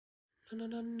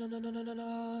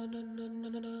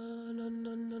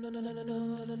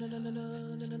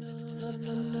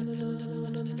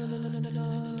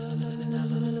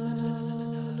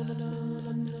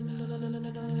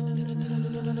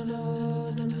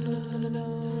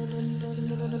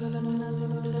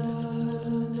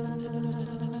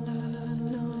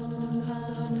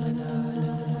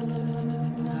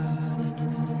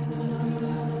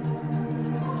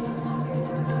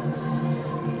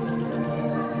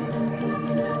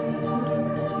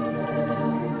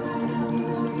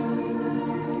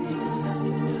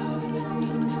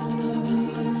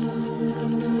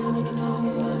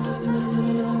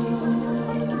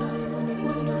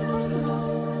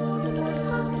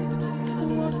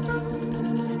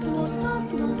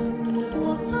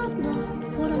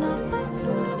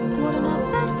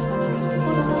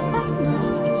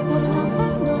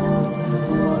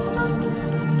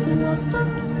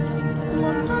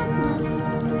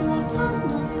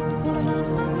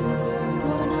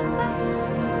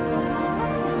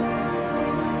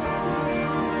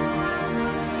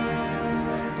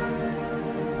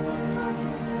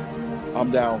I'm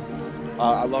down.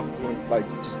 I love doing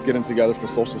just getting together for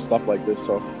social stuff like this.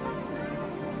 So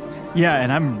Yeah,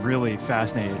 and I'm really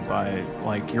fascinated by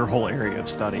your whole area of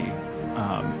study,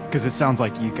 because it sounds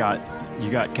like you got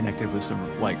connected with some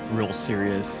real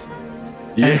serious.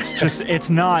 yeah, And it's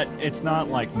not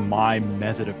like my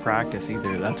method of practice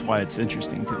either. That's why it's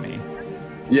interesting to me.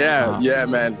 yeah,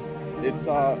 man. It's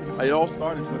it all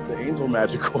started with the Angel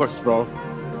Magic course, bro.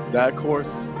 That course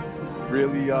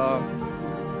really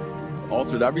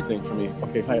altered everything for me.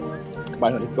 Okay, hi.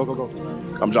 Bye, honey. Go.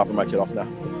 I'm dropping my kid off now.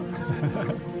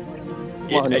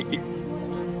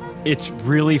 It's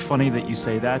really funny that you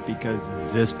say that, because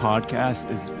this podcast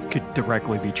could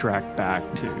directly be tracked back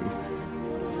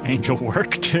to angel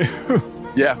work too.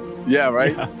 Yeah,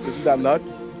 right? Yeah. Isn't that nuts?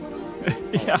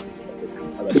 Yeah.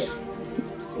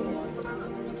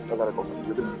 I gotta go.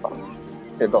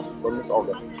 Hey, go. Go, Miss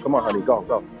Olga. Come on, honey.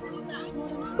 Go.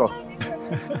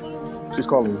 She's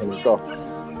calling me, honey. Go,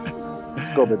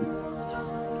 baby.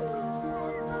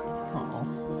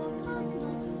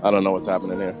 I don't know what's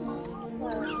happening here.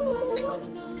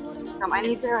 I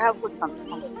need your help with something.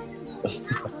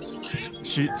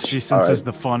 She senses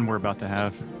the fun we're about to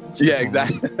have.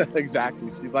 Exactly.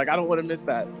 She's like, I don't want to miss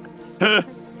that.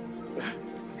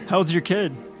 How old's your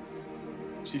kid?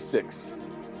 She's 6.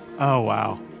 Oh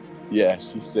wow. Yeah,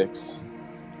 she's 6.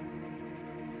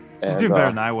 She's doing better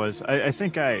than I was. I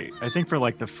think for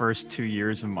the first 2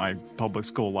 years of my public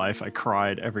school life, I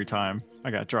cried every time I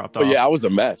got dropped off. Yeah, I was a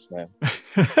mess, man.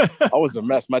 I was a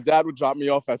mess. My dad would drop me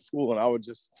off at school, and I would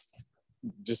just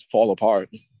fall apart.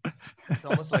 It's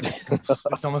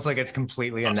almost like it's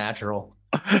completely unnatural.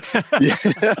 Yeah.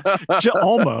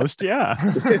 Almost, yeah.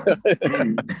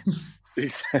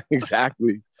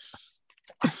 Exactly.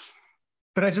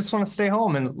 But I just want to stay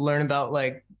home and learn about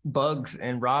bugs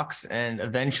and rocks and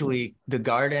eventually the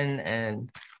garden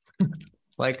and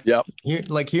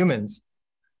humans.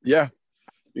 Yeah,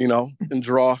 and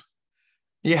draw.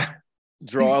 Yeah.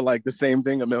 Draw the same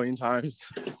thing a million times.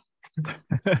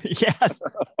 Yes.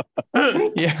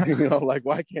 Yeah.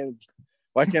 Why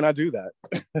can't I do that?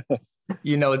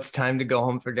 It's time to go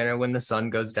home for dinner when the sun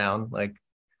goes down.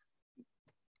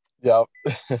 Yeah.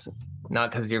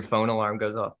 Not because your phone alarm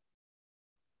goes off.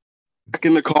 Back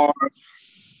in the car.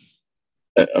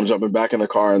 I'm jumping back in the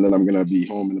car, and then I'm gonna be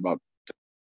home in about.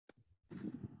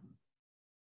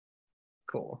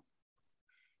 Cool.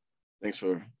 Thanks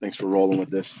for rolling with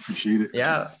this. Appreciate it.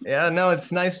 Yeah. No,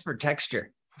 it's nice for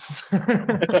texture. I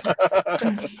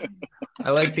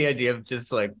like the idea of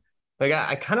just I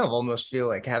kind of almost feel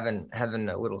like having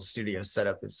a little studio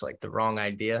setup is the wrong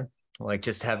idea.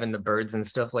 Just having the birds and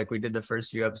stuff we did the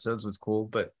first few episodes was cool,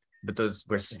 but those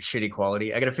were shitty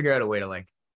quality. I got to figure out a way to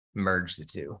merge the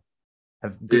two,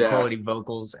 have good quality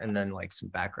vocals and then some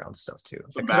background stuff too.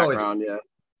 Some background,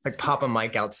 pop a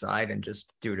mic outside and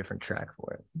just do a different track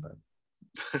for it. But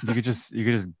you could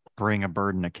just bring a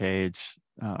bird in a cage,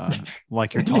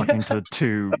 you're talking to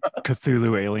 2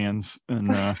 Cthulhu aliens,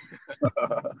 and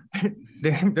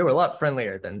they were a lot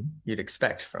friendlier than you'd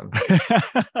expect from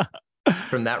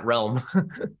that realm.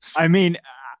 I mean,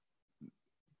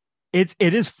 it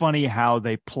is funny how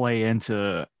they play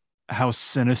into how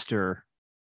sinister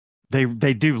they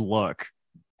do look.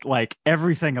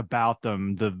 Everything about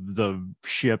them, the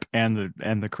ship and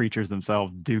the creatures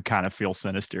themselves do kind of feel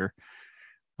sinister.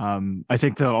 I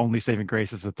think the only saving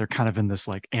grace is that they're kind of in this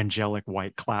angelic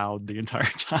white cloud the entire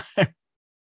time.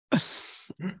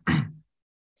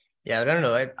 Yeah, I don't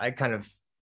know. I kind of,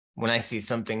 when I see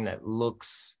something that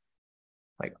looks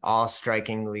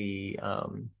awe-strikingly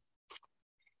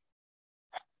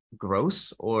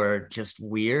gross or just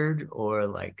weird or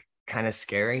like kind of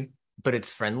scary, but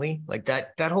it's friendly. Like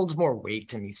that holds more weight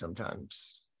to me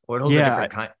sometimes, or it holds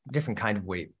a different kind of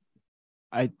weight.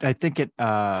 I think it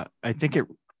oh,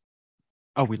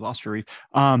 we lost Shariyf.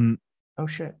 Oh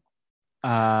shit.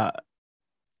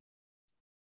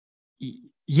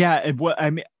 Yeah, what I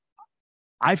mean,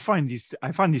 I find these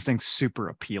things super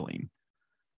appealing,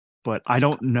 but I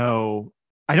don't know.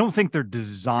 I don't think they're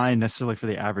designed necessarily for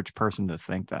the average person to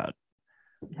think that.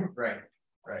 Right.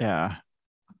 Yeah.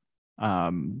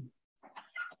 And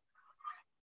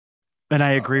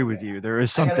I agree with you. There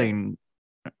is something.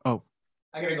 I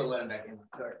gotta go let him back in.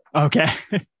 Sorry. Okay.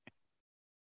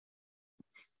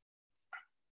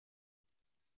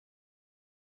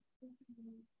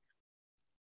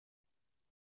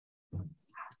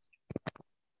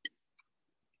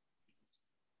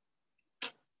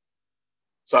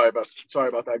 Sorry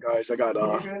about that, guys. I got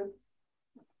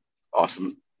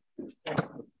awesome.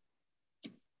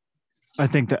 I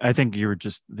think you were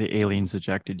just the aliens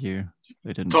ejected you.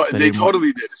 They didn't. They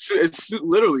totally did. It's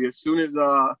literally as soon as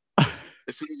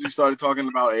we started talking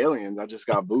about aliens, I just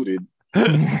got booted.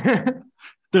 They're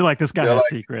like, this guy has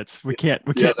secrets. We can't.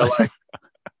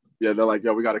 They're like,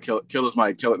 yo, we gotta kill his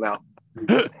mic. Kill it now.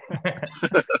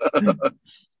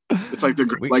 It's like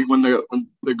when the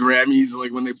Grammys,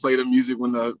 like when they play the music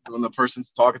when the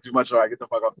person's talking too much. All right, get the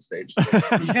fuck off the stage.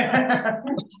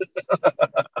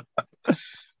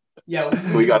 Yeah,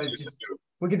 we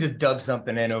can just dub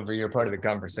something in over your part of the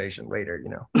conversation later,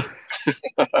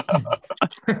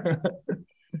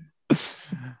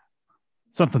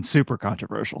 Something super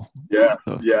controversial. Yeah.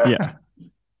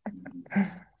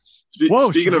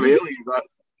 Speaking of aliens,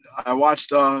 I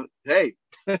watched. Hey,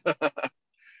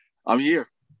 I'm here.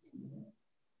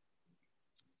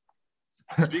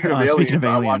 Speaking of aliens,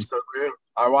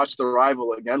 I watched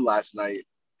Arrival again last night,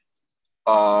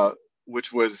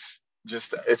 which was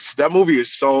that movie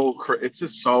is it's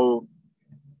just so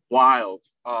wild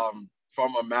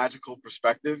from a magical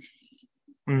perspective.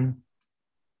 And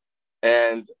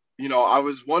I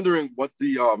was wondering what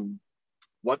the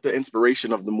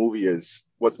inspiration of the movie is,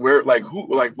 what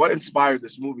inspired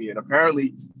this movie. And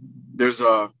apparently there's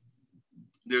a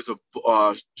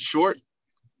short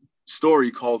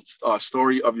story called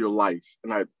Story of Your Life,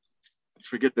 and I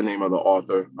forget the name of the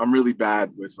author. I'm really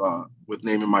bad with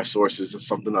naming my sources. It's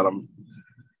something that I'm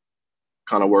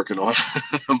kind of working on.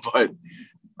 But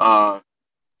the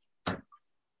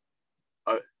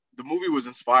movie was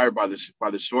inspired by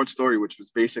the short story, which was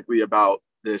basically about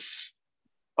this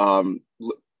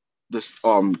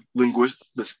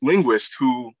linguist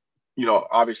who,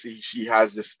 obviously she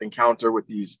has this encounter with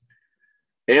these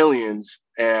aliens,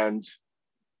 and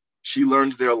she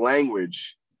learns their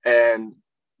language, and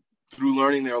through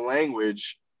learning their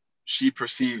language, she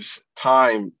perceives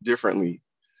time differently.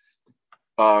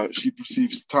 She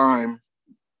perceives time.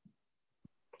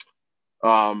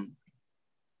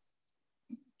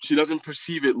 She doesn't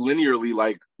perceive it linearly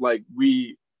like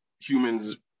we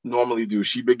humans normally do.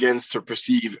 She begins to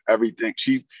perceive everything.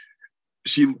 She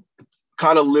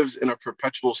kind of lives in a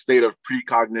perpetual state of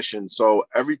precognition. So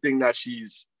everything that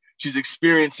she's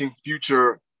experiencing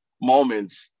future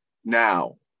moments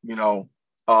now,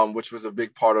 which was a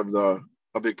big part of the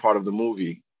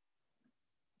movie.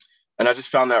 And I just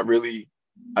found that really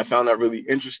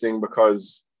interesting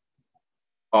because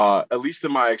at least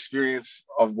in my experience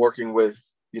of working with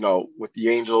the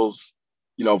angels,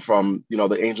 from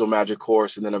the angel magic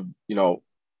course, and then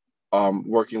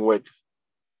working with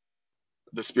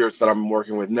the spirits that I'm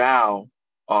working with now,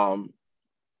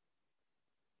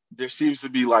 there seems to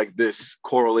be like this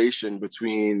correlation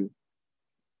between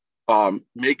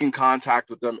making contact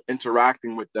with them,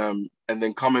 interacting with them, and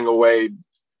then coming away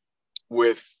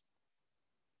with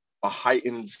a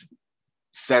heightened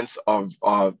sense of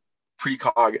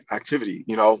precog activity.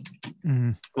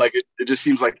 Like it just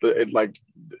seems like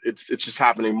it's just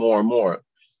happening more and more.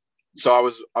 So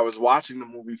I was watching the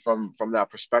movie from that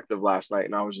perspective last night,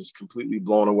 and I was just completely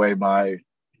blown away by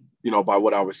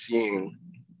what I was seeing.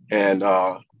 And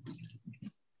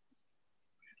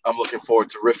I'm looking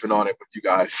forward to riffing on it with you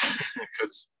guys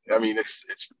because I mean it's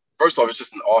first off, it's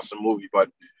just an awesome movie, but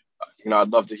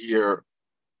I'd love to hear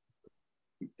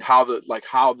how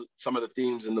some of the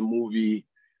themes in the movie,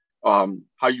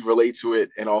 how you relate to it,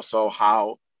 and also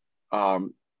how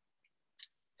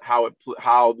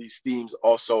these themes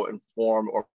also inform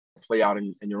or play out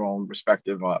in your own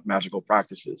respective magical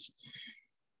practices.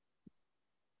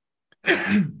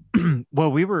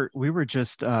 Well, we were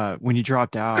just when you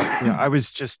dropped out, I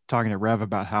was just talking to Rev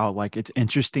about how like it's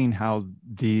interesting how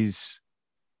the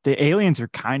aliens are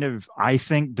kind of, I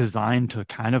think, designed to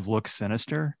kind of look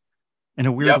sinister. in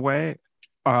a weird way.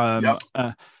 Yep.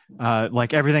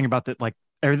 Like everything about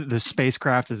the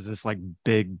spacecraft is this like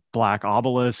big black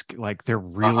obelisk. Like they're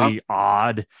really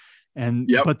odd.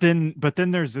 And but then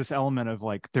there's this element of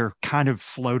like they're kind of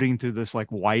floating through this like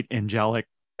white angelic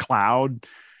cloud.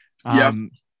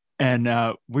 And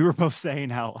we were both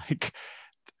saying how like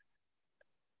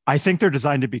I think they're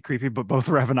designed to be creepy, but both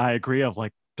Rev and I agree of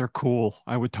like they're cool.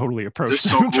 I would totally approach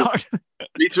them. So cool.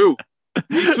 Me too.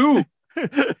 Me too.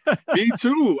 Me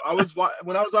too.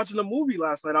 When I was watching the movie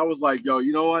last night, I was like, yo,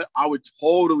 you know what? I'd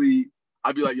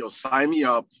be like, yo, sign me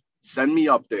up, send me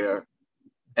up there,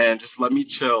 and just let me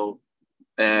chill,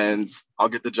 and I'll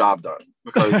get the job done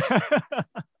because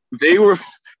they were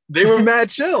mad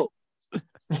chill.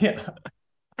 Yeah.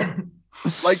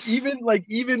 even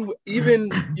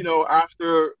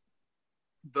after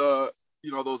the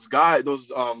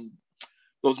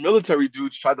those military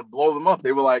dudes tried to blow them up,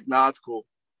 they were like, nah, it's cool.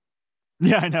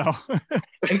 Yeah, I know.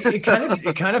 it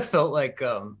kind of felt like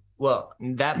well,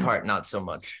 that part not so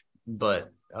much,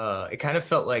 but it kind of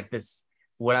felt like this,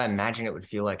 what I imagine it would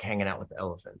feel like hanging out with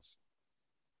elephants.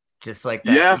 Just like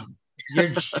that. Yeah.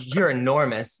 You're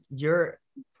enormous. You're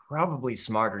probably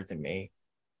smarter than me.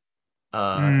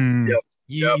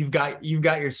 You've got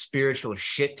your spiritual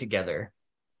shit together,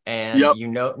 and you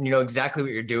know exactly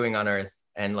what you're doing on Earth,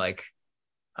 and like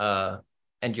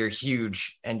and you're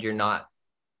huge, and you're not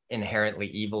inherently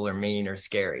evil or mean or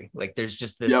scary. Like there's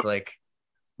just this like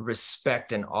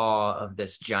respect and awe of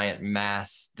this giant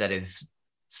mass that is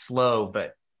slow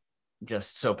but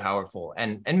just so powerful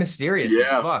and mysterious as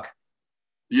fuck.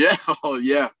 Yeah. Oh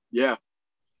yeah.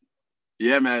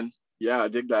 Yeah, man. Yeah, I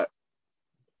dig that.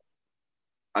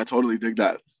 I totally dig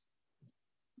that.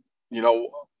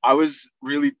 I was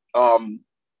really I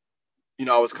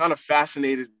was kind of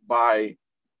fascinated by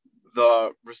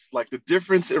the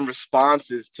difference in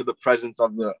responses to the presence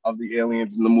of the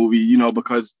aliens in the movie,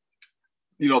 because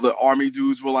the army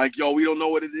dudes were like, yo, we don't know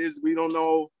what it is, we don't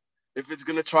know if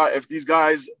these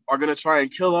guys are gonna try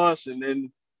and kill us. And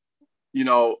then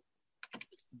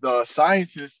the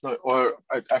scientist, or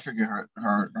I forget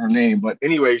her name, but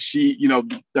anyway, she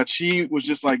that she was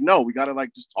just like, no, we gotta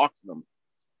like just talk to them,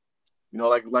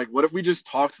 like what if we just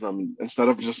talk to them instead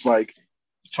of just like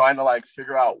trying to like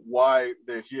figure out why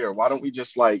they're here? Why don't we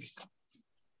just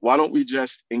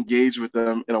engage with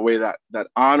them in a way that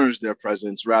honors their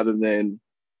presence rather than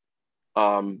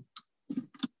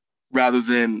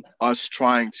us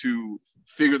trying to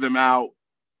figure them out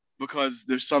because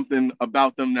there's something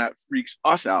about them that freaks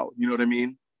us out. You know what I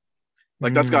mean?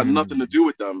 Like that's got nothing to do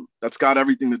with them. That's got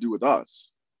everything to do with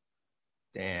us.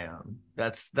 Damn,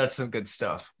 that's some good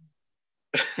stuff.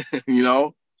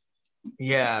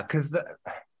 Yeah, because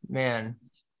man,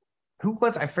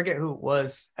 I forget who it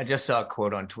was. I just saw a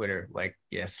quote on Twitter like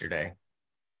yesterday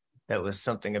that was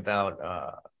something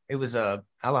about it was a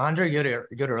Alejandro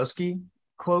Jodorowsky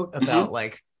quote about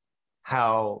like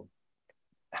how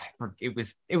it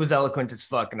was eloquent as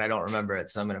fuck, and I don't remember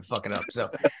it, so I'm gonna fuck it up. So,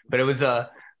 but it was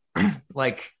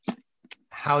like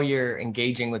how you're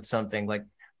engaging with something, like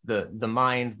the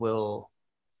mind will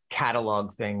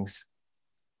catalog things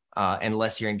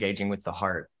unless you're engaging with the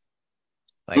heart,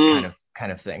 like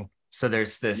kind of thing. So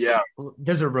there's this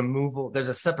there's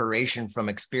a separation from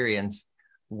experience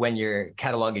when you're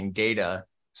cataloging data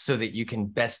so that you can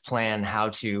best plan how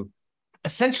to,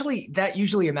 essentially that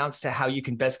usually amounts to how you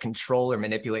can best control or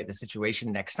manipulate the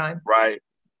situation next time. Right.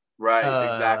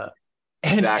 Exactly.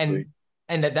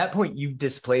 And at that point you've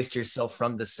displaced yourself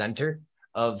from the center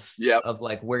of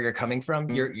like where you're coming from.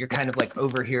 You're kind of like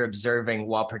over here observing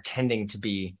while pretending to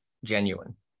be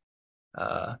genuine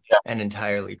and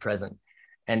entirely present.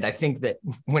 And I think that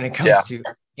when it comes to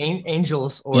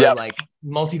angels or like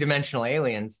multidimensional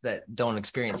aliens that don't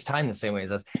experience time the same way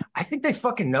as us, I think they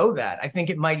fucking know that. I think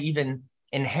it might even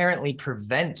inherently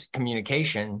prevent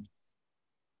communication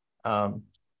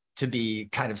to be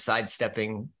kind of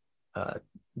sidestepping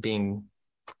being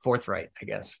forthright, I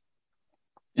guess.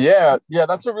 Yeah,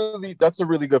 that's a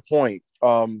really good point.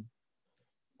 And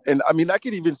I mean, I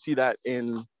could even see that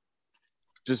in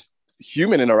just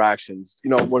human interactions.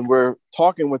 When we're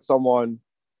talking with someone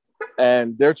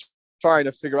and they're trying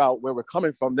to figure out where we're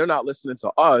coming from, they're not listening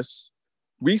to us.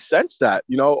 We sense that,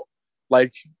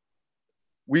 like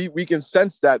we can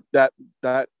sense that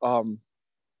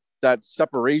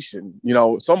separation.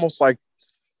 It's almost like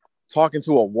talking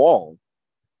to a wall.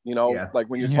 Like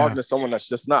when you're talking to someone that's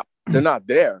just they're not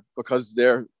there because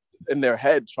they're in their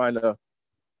head trying to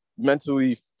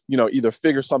mentally, either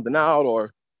figure something out,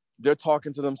 or they're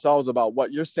talking to themselves about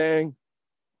what you're saying,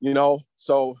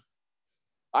 so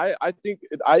I think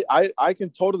I can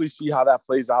totally see how that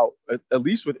plays out, at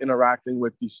least with interacting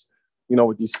with these,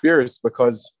 with these spirits,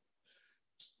 because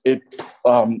it,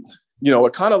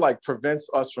 it kind of like prevents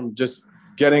us from just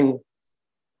getting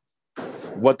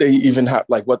what they even have,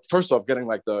 like what, first off, getting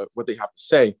like what they have to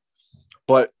say,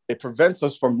 but it prevents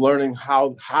us from learning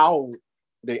how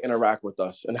they interact with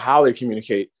us and how they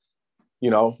communicate,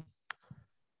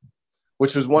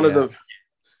 which was one of the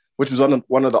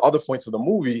other points of the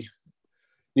movie.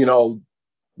 The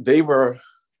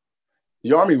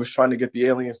army was trying to get the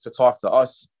aliens to talk to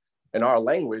us in our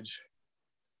language,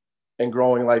 and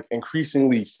growing like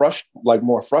increasingly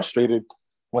more frustrated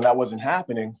when that wasn't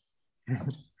happening.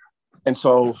 And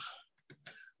so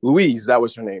Louise, that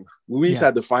was her name. Louise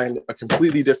had to find a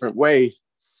completely different way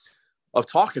of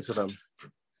talking to them.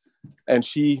 And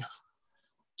she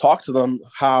talked to them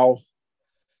how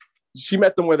she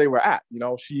met them where they were at.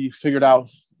 She figured out,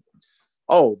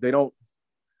 they don't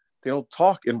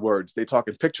talk in words. They talk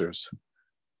in pictures.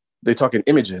 They talk in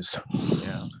images.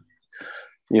 Yeah.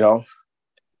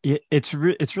 It's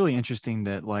really interesting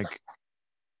that, like,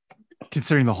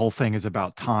 considering the whole thing is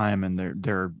about time and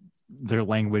their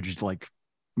language, like,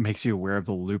 makes you aware of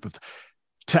the loop of,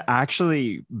 to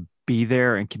actually be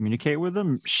there and communicate with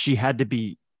them. She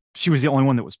was the only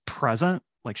one that was present.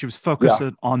 Like, she was focused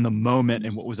on the moment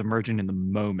and what was emerging in the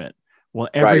moment, while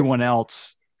everyone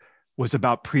else was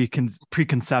about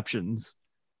preconceptions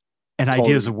and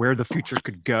ideas of where the future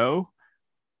could go.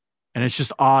 And it's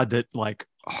just odd that, like,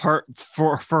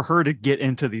 for her to get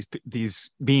into these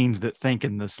beings that think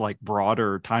in this like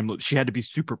broader time loop, she had to be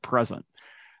super present.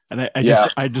 And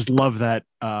I just love that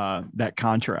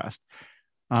contrast.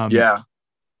 There's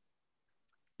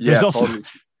also totally.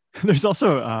 There's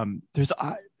also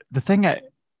the thing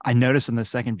I noticed in the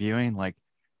second viewing, like,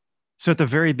 so at the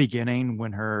very beginning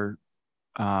when her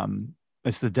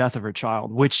it's the death of her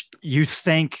child, which you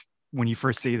think when you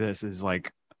first see this is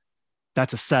like,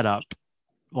 that's a setup,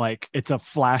 like it's a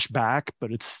flashback,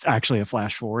 but it's actually a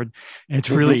flash forward. And it's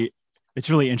really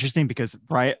interesting because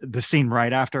the scene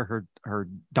right after her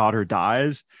daughter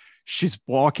dies, she's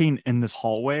walking in this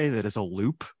hallway that is a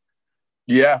loop.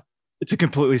 Yeah. It's a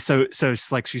completely, so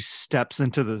it's like she steps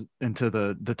into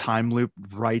the time loop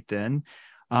right then.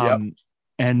 And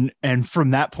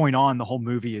from that point on, the whole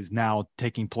movie is now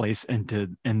taking place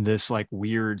in this like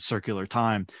weird circular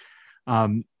time.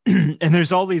 And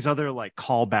there's all these other like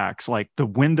callbacks, like the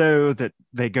window that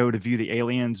they go to view the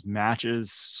aliens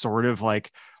matches sort of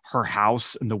like her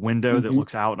house and the window that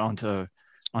looks out onto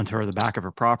the back of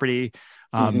her property.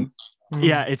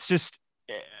 Yeah, it's just,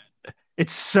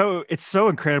 it's so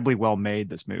incredibly well made,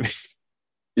 this movie.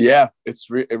 Yeah, it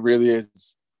really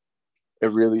is.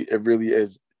 It really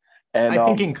is. And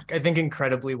I think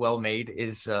incredibly well made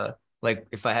is like,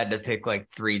 if I had to pick like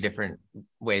three different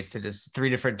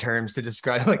terms to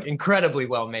describe, like, incredibly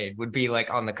well made would be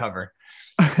like on the cover.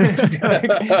 Because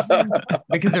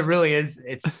it really is,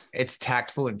 it's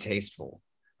tactful and tasteful.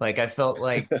 Like, I felt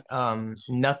like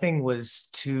nothing was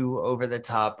too over the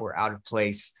top or out of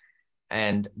place,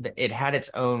 and it had its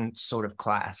own sort of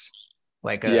class,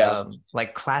 like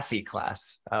like classy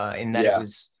class, in that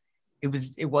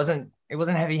it wasn't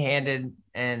heavy-handed.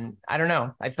 And I don't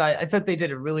know, I thought they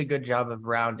did a really good job of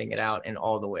rounding it out in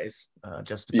all the ways,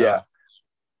 just about,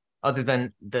 other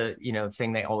than the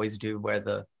thing they always do where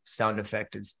the sound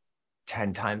effect is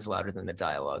 10 times louder than the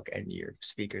dialogue and your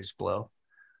speakers blow.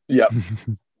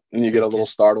 And you get a little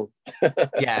startled.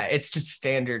 Yeah, it's just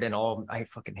standard and all. I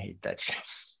fucking hate that shit,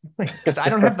 because I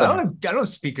don't have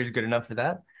speakers good enough for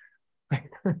that.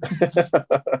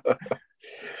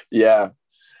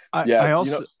 I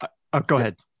also go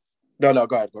ahead. No,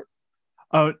 go ahead.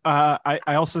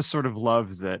 I also sort of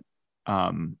love that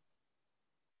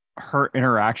her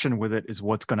interaction with it is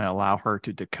what's going to allow her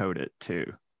to decode it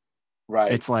too.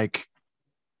 Right. It's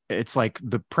like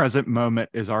the present moment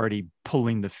is already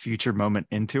pulling the future moment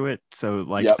into it. So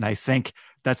like, and I think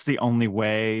that's the only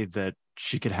way that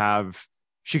she could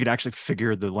actually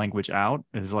figure the language out,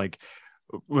 is like,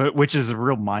 which is a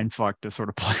real mind fuck to sort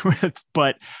of play with.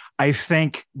 But I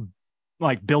think,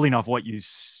 like, building off what you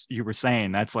were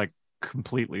saying, that's like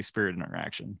completely spirit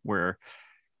interaction, where,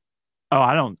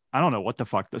 I don't know what the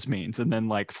fuck this means, and then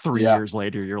like 3 years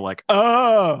later you're like,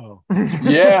 oh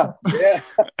yeah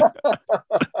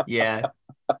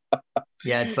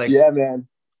it's like, man,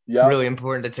 really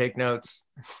important to take notes.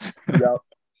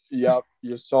 You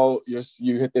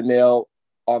hit the nail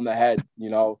on the head,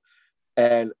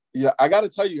 and I got to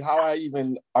tell you how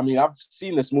I've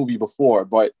seen this movie before,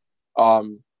 but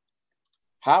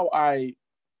how I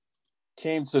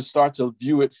came to start to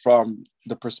view it from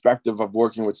the perspective of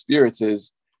working with spirits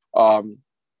is,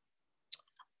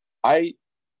 I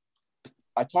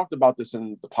talked about this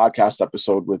in the podcast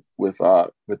episode with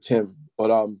Tim,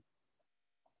 but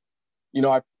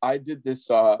I did this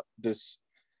this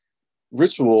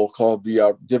ritual called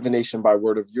the divination by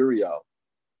word of Uriel,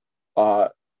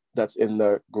 that's in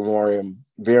the Grimorium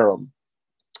Verum.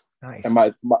 Nice.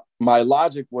 And my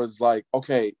logic was like,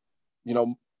 okay,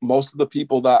 most of the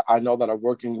people that I know that are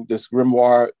working this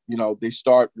grimoire, they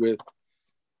start with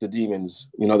the demons.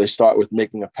 They start with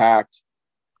making a pact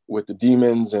with the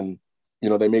demons, and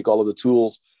they make all of the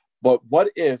tools. But what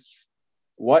if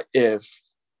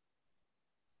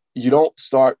you don't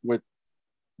start with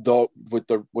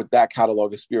that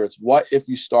catalog of spirits? What if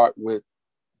you start with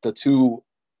the two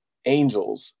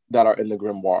angels that are in the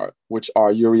grimoire, which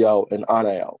are Uriel and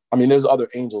Anael? I mean, there's other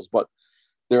angels, but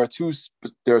there are two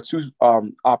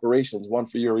operations, one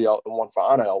for Uriel and one for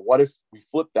Anael. What if we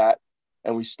flip that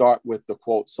and we start with the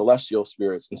quote celestial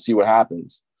spirits and see what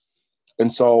happens? And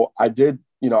so I did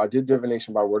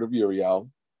divination by word of Uriel.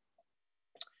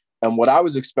 And what I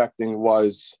was expecting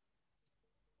was,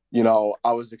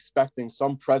 I was expecting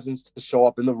some presence to show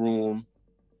up in the room.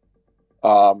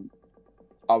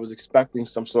 I was expecting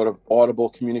some sort of audible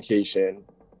communication.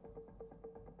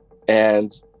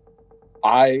 And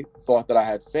I thought that I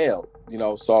had failed,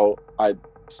 so I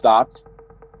stopped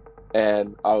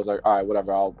and I was like, all right,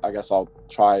 whatever, I guess I'll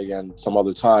try again some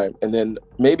other time. And then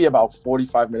maybe about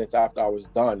 45 minutes after I was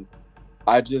done,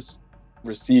 I just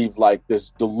received like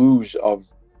this deluge of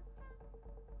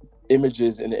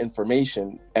images and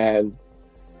information, and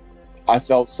I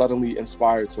felt suddenly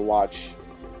inspired to watch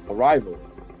Arrival.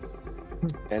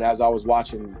 And as I was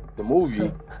watching the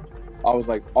movie, I was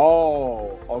like,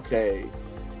 oh, okay.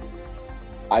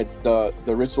 The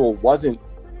ritual wasn't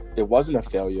a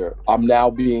failure. I'm now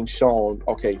being shown,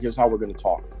 okay, here's how we're going to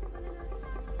talk.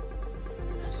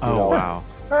 Wow.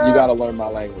 You got to learn my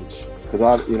language, because you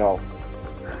got to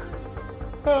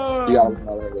learn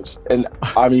my language. And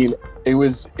I mean, it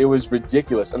was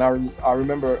ridiculous. And I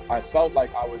remember I felt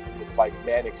like I was in this like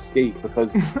manic state,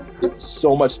 because there's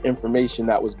so much information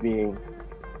that was being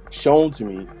shown to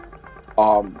me.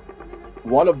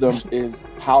 One of them is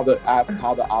how the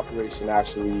operation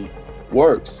actually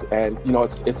works, and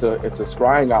it's a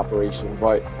scrying operation,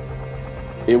 but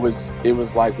it was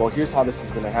like, well, here's how this is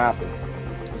going to happen.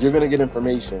 You're going to get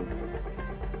information.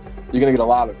 You're going to get a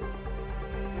lot of it,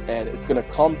 and it's going to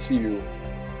come to you,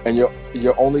 and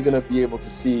you're only going to be able to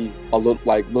see a little,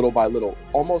 like little by little,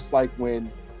 almost like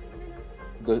when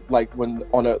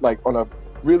on a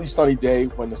really sunny day,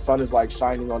 when the sun is like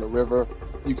shining on a river,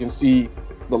 you can see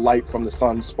the light from the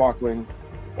sun sparkling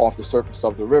off the surface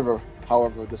of the river.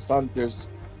 However, there's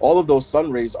all of those sun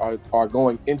rays are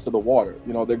going into the water.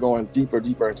 They're going deeper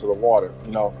into the water.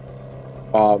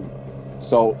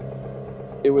 So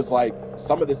it was like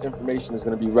some of this information is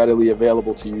going to be readily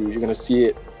available to you. You're going to see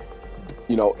it,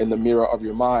 in the mirror of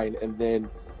your mind, and then,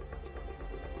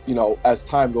 as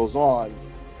time goes on,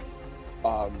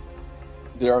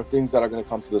 there are things that are going to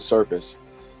come to the surface,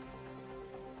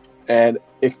 and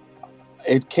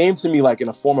it came to me like in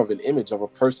a form of an image of a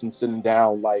person sitting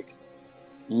down, like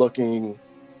looking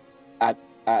at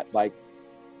like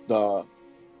the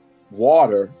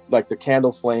water, like the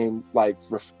candle flame, like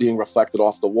being reflected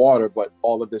off the water, but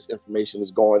all of this information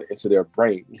is going into their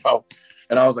brain,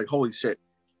 and I was like, holy shit.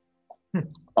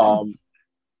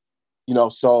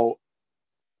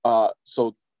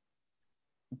 So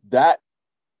that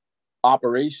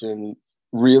operation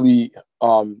really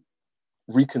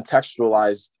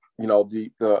recontextualized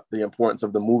the importance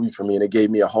of the movie for me, and it gave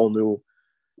me a whole new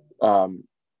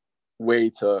way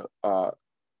to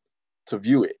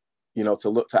view it,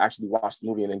 to actually watch the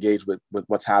movie and engage with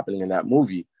what's happening in that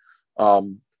movie,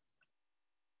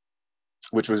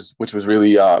 which was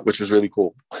really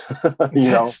cool.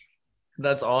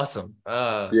 That's awesome.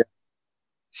 Yeah.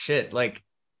 Shit, like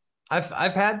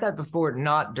I've had that before,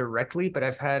 not directly, but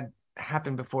I've had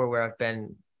happen before where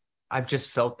I've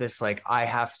just felt this, like, I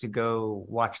have to go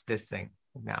watch this thing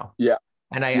now. Yeah.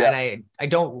 And I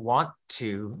don't want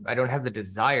to, I don't have the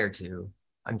desire to,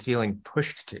 I'm feeling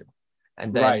pushed to.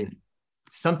 And then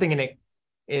something in it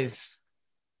is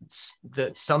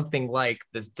something like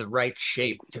the right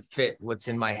shape to fit what's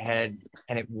in my head,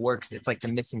 and it works. It's like the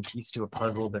missing piece to a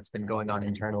puzzle that's been going on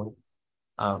internally.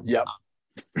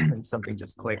 And something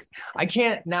just clicks. I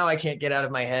can't get out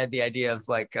of my head the idea of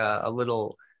like a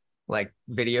little like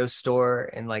video store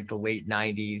in like the late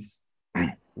 90s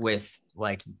with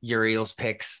like Uriel's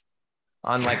pics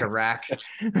on like a rack.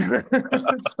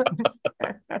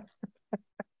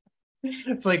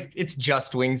 It's like it's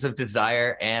just Wings of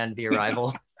Desire and The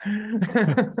Arrival.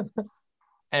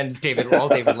 And all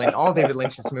David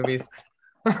Lynch's movies.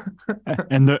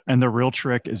 And the real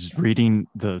trick is reading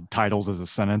the titles as a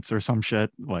sentence or some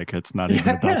shit. Like it's not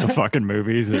even about the fucking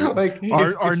movies. Like,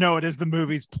 or no, it is the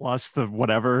movies plus the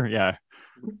whatever. Yeah.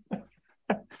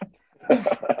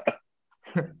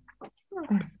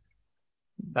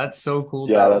 That's so cool.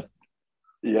 Yeah, Though.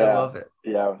 yeah, I love it.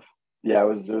 yeah, yeah. It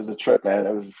was a trip, man.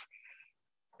 It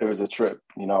was a trip,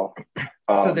 you know.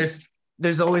 So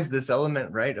there's always this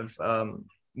element, right, of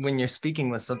when you're speaking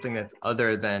with something that's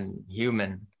other than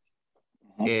human,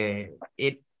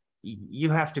 it you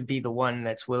have to be the one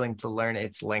that's willing to learn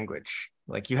its language.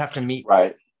 Like you have to meet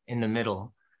right in the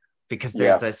middle, because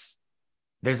yeah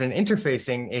there's an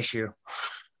interfacing issue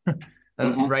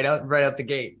mm-hmm. right out the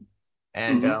gate.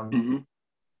 And Mm-hmm. Mm-hmm.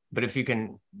 but if you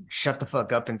can shut the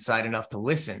fuck up inside enough to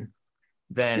listen,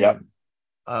 then Yep.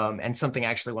 And something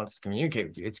actually wants to communicate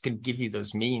with you, it's going to give you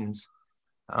those means,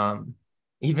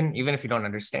 even if you don't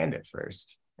understand it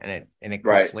first, and it clicks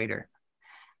Right. later.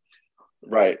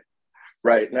 Right.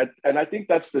 And I think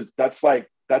that's the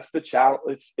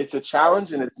challenge. It's a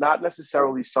challenge, and it's not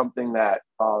necessarily something that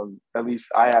at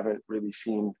least I haven't really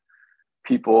seen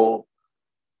people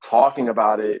talking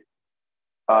about it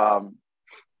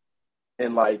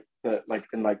in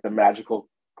the magical,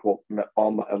 quote,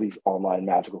 at least online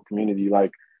magical community.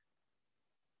 Like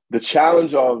the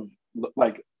challenge of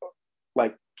like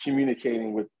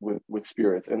communicating with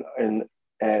spirits, and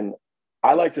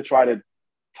I like to try to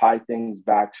tie things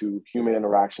back to human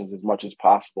interactions as much as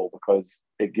possible, because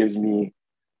it gives me,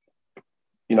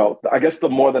 you know, I guess the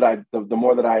more that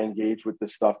I engage with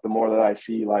this stuff, the more that I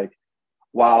see, like,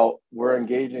 while we're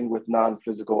engaging with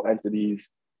non-physical entities,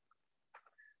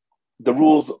 the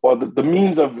rules or the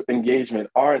means of engagement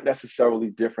aren't necessarily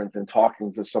different than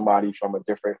talking to somebody from a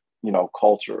different, you know,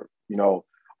 culture, you know,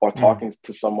 or talking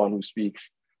to someone who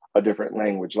speaks a different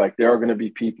language. Like there are going to be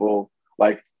people,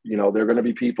 like, you know, there are going to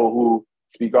be people who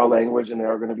speak our language, and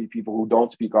there are going to be people who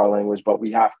don't speak our language, but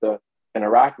we have to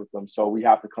interact with them. So we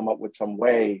have to come up with some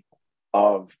way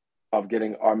of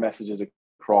getting our messages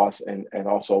across, and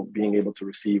also being able to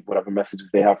receive whatever messages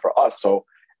they have for us. So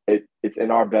it's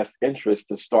in our best interest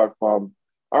to start from,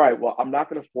 all right, well, I'm not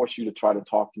going to force you to try to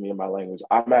talk to me in my language.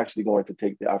 I'm actually going to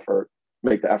make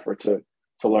the effort to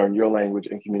learn your language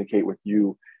and communicate with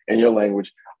you in your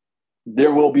language.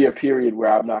 There will be a period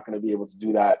where I'm not going to be able to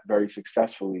do that very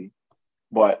successfully,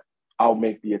 but I'll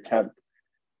make the attempt,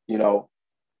 you know.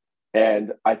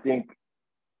 And I think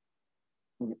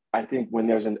when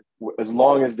as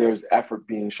long as there's effort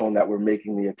being shown that we're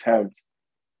making the attempt,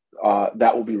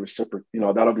 that will be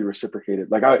that'll be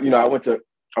reciprocated. Like I went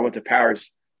to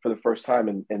Paris for the first time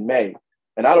in May,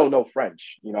 and I don't know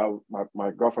French. You know,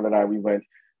 my girlfriend and we went,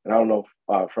 and I don't know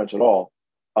French at all.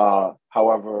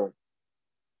 However,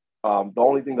 the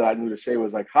only thing that I knew to say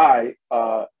was like, "Hi,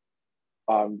 I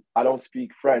don't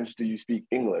speak French. Do you speak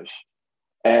English?"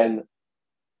 And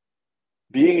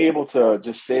being able to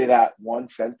just say that one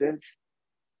sentence,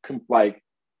 like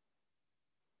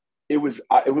it was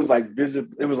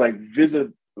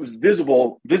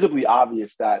visibly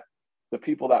obvious that the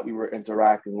people that we were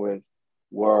interacting with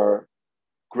were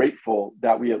grateful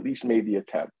that we at least made the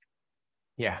attempt.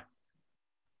 Yeah.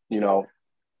 You know,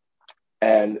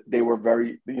 and they were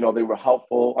they were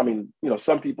helpful. I mean, you know,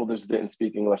 some people just didn't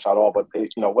speak English at all, but they,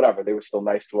 you know, whatever, they were still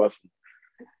nice to us.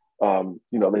 You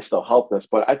know, they still helped us.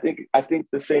 But I think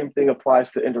the same thing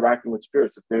applies to interacting with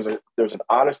spirits. If there's an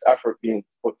honest effort being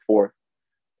put forth,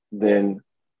 then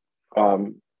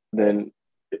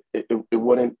it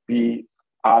wouldn't be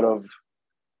out of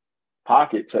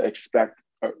pocket to expect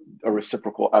a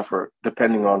reciprocal effort,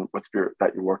 depending on what spirit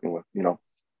that you're working with, you know.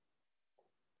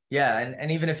 Yeah,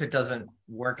 and even if it doesn't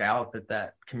work out,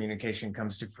 that communication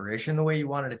comes to fruition the way you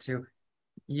wanted it to,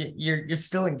 you're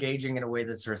still engaging in a way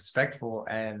that's respectful,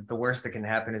 and the worst that can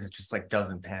happen is it just like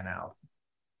doesn't pan out.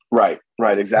 Right,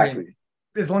 exactly. I mean,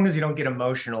 as long as you don't get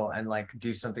emotional and like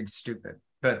do something stupid,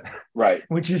 but right,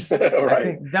 which is right. I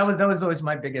think that was always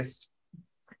my biggest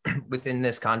within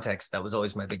this context. That was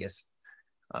always my biggest.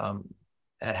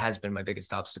 That has been my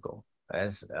biggest obstacle,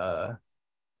 as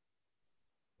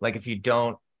like if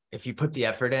you put the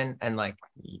effort in and like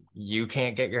you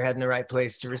can't get your head in the right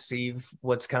place to receive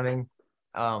what's coming,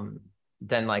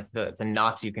 then like the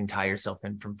knots you can tie yourself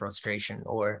in from frustration,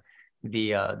 or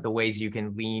the ways you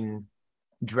can lean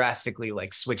drastically,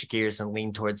 like switch gears and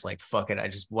lean towards like, fuck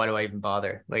it, why do I even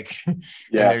bother? Like,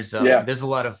 yeah, and there's a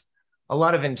lot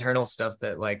of internal stuff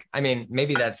that, like, I mean,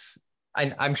 maybe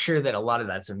I'm sure that a lot of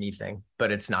that's a me thing,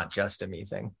 but it's not just a me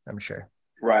thing, I'm sure.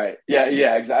 Right.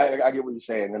 Yeah. Exactly. I get what you're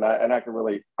saying, and I can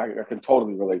relate. I can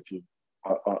totally relate to you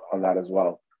on that as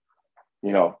well.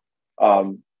 You know,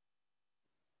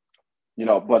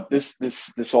 but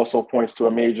this also points to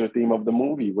a major theme of the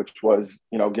movie, which was,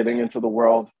 getting into the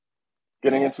world,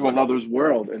 getting into another's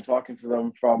world and talking to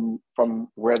them from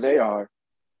where they are,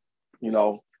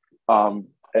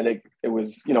 and it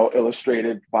was,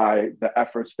 illustrated by the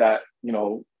efforts that,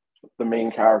 the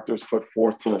main characters put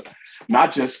forth to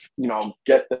not just,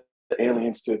 get the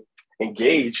aliens to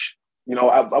engage.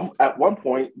 At one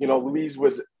point, Louise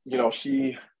was,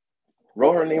 she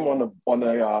wrote her name on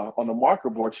the marker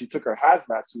board. She took her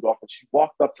hazmat suit off and she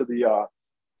walked up to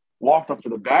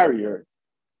the barrier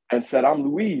and said, "I'm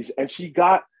Louise." And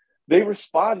they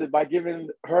responded by giving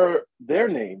her their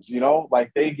names,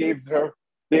 like they gave her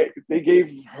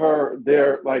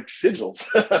their like sigils,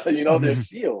 their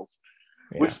seals,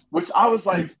 yeah. which I was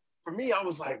like, for me, I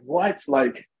was like, what?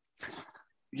 Like,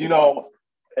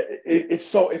 it's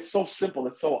so simple,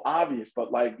 it's so obvious,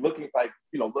 but like looking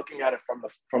at it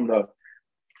from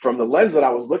the lens that I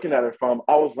was looking at it from,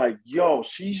 I was like, yo,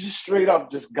 she's just straight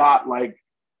up just got like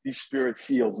these spirit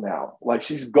seals now. Like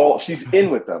she's in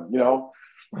with them,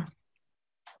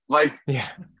 Like, yeah,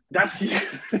 that's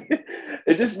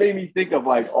it just made me think of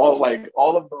all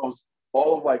of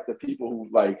the people who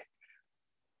like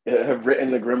have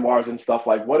written the grimoires and stuff,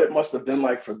 like what it must have been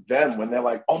like for them when they're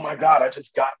like, oh my God, I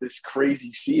just got this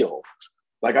crazy seal.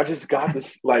 Like I just got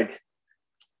this, like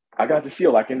I got the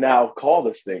seal. I can now call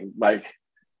this thing. Like,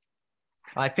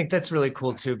 I think that's really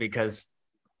cool too, because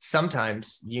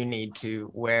sometimes you need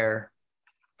to wear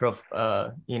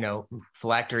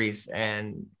phylacteries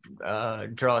and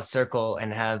draw a circle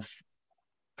and have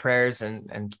prayers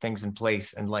and things in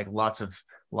place and like lots of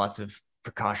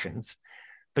precautions.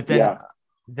 But then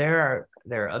there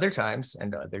are other times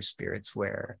and other spirits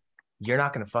where you're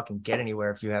not going to fucking get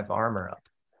anywhere if you have armor up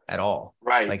at all.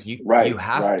 Right. Like you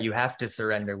have to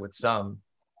surrender with some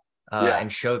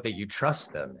and show that you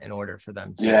trust them in order for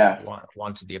them to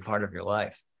want to be a part of your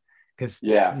life. Because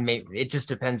it just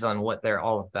depends on what they're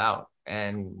all about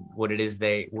and what it is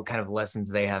what kind of lessons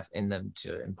they have in them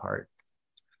to impart.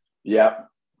 Yeah,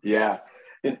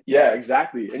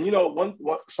 exactly. And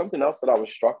something else that I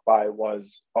was struck by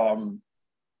was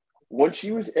when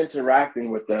she was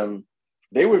interacting with them,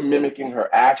 they were mimicking her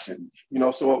actions.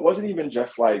 So it wasn't even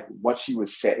just like what she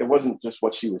was saying. It wasn't just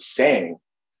what she was saying.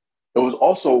 It was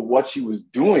also what she was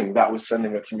doing that was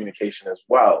sending a communication as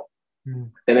well.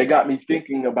 And it got me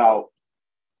thinking about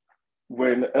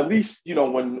when, at least,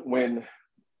 when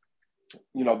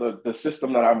the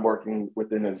system that I'm working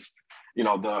within is,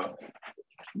 the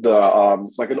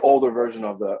like an older version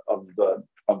of the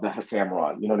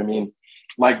Hetameron. You know what I mean?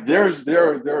 Like there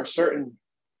are certain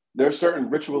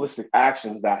ritualistic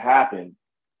actions that happen,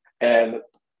 and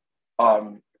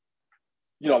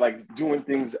like doing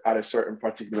things at a certain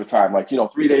particular time, like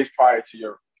 3 days prior to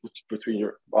your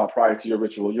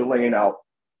ritual, you're laying out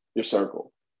your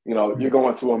circle. You're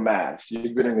going to a mass,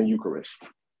 you're getting a Eucharist,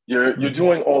 you're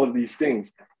doing all of these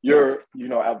things. You're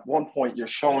at one point you're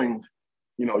showing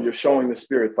the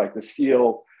spirits like the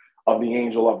seal of the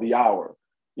angel of the hour,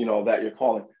 that you're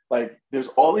calling. Like there's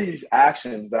all of these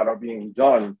actions that are being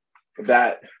done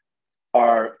that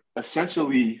are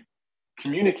essentially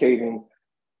communicating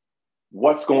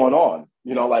what's going on.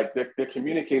 Like they're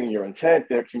communicating your intent.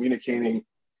 They're communicating,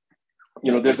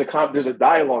 there's a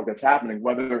dialogue that's happening,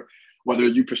 whether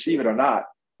you perceive it or not.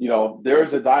 There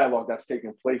is a dialogue that's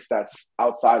taking place that's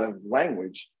outside of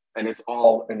language, and it's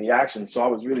all in the action. So I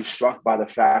was really struck by the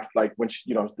fact, like when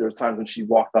she, there were times when she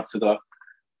walked up to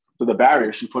the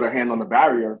barrier, she put her hand on the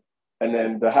barrier, and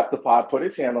then the heptapod put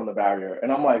its hand on the barrier,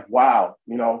 and I'm like, wow,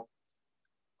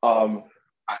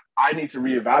 I need to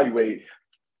reevaluate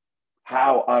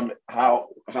how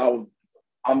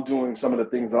I'm doing some of the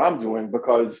things that I'm doing,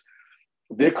 because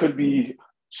there could be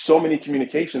so many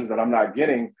communications that I'm not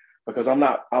getting because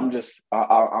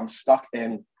I'm stuck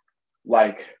in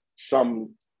like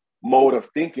some mode of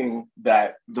thinking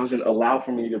that doesn't allow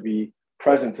for me to be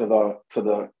present to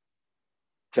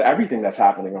everything that's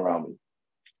happening around me.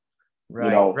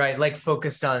 Right. Right. Like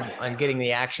focused on getting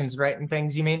the actions right and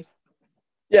things, you mean?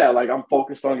 Yeah, like I'm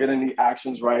focused on getting the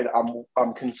actions right.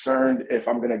 I'm concerned if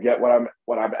I'm gonna get what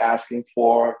I'm asking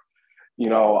for.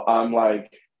 I'm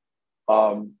like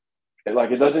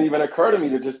it doesn't even occur to me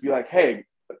to just be like, hey,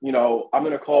 I'm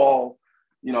gonna call,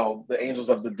 the angels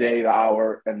of the day, the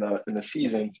hour, and the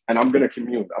seasons, and I'm gonna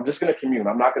commune. I'm just gonna commune.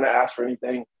 I'm not gonna ask for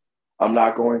anything. I'm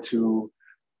not going to,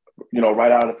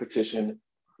 write out a petition.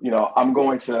 I'm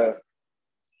going to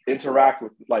interact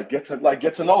with, get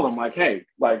to know them. Like, hey,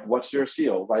 like, what's your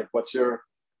seal? Like, what's your,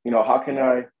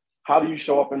 how do you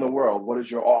show up in the world? What is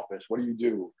your office? What do you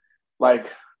do? Like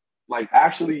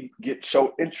actually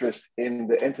show interest in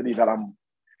the entity that I'm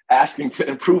asking to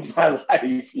improve my life.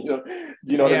 Do you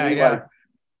know what I mean?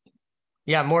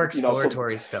 Like, more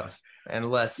exploratory stuff and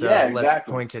less less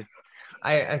pointed.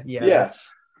 Yeah,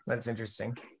 that's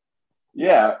interesting.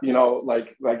 Yeah, I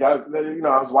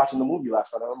was watching the movie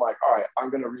last night, and I'm like, all right, I'm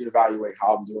going to reevaluate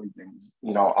how I'm doing things.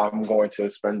 I'm going to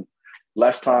spend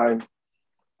less time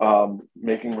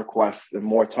making requests and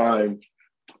more time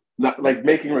not like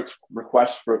making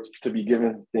requests to be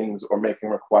given things, or making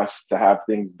requests to have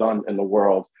things done in the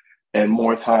world, and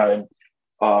more time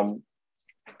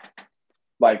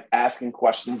like asking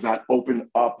questions that open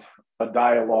up a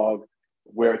dialogue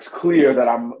where it's clear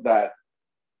that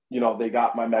they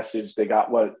got my message, they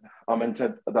got what I'm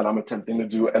attempting to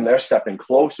do, and they're stepping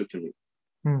closer to me.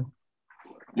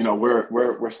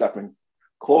 We're stepping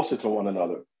closer to one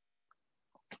another.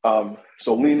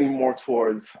 So leaning more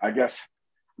towards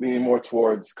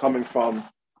coming from,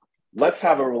 let's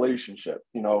have a relationship,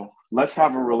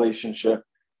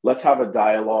 let's have a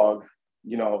dialogue,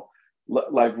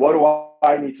 like, what do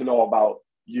I need to know about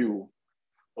you?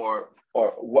 Or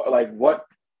what,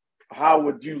 how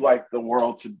would you like the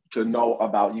world to know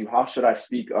about you? How should I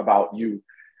speak about you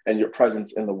and your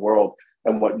presence in the world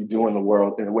and what you do in the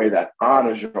world in a way that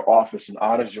honors your office and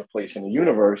honors your place in the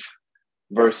universe,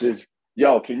 versus,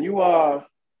 yo, can you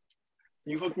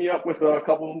hook me up with a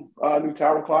couple new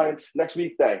tarot clients next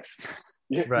week? Thanks.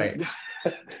 Right.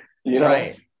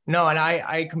 Right. No, and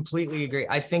I completely agree.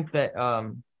 I think that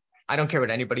I don't care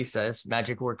what anybody says,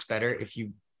 magic works better if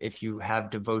you have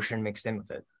devotion mixed in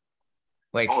with it.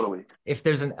 Like, totally. If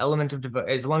there's an element of devotion,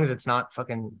 as long as it's not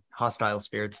fucking hostile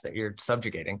spirits that you're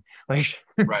subjugating, like,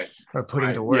 right, or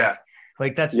putting to work,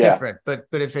 like, that's different. But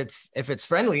if it's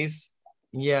friendlies,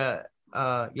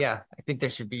 I think there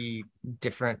should be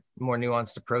different, more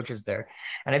nuanced approaches there.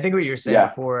 And I think what you were saying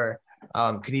before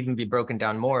could even be broken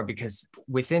down more, because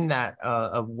within that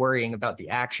of worrying about the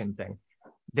action thing,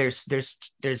 there's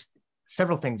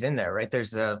several things in there, right?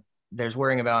 There's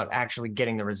worrying about actually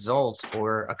getting the result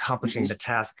or accomplishing the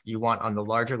task you want on the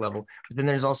larger level. But then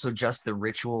there's also just the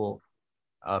ritual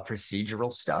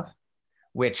procedural stuff,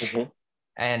 which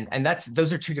and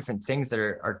those are two different things that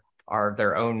are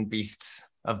their own beasts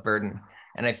of burden.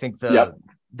 And I think the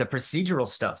procedural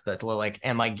stuff, that, like,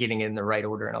 am I getting it in the right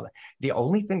order and all that, the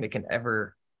only thing that can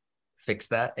ever fix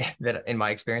that in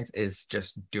my experience is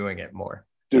just doing it more.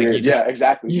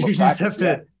 Exactly. You just have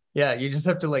to you just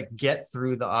have to, like, get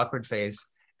through the awkward phase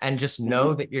and just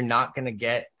know that you're not going to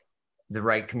get the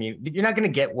right you're not going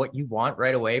to get what you want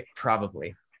right away,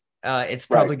 probably. It's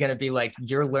probably going to be like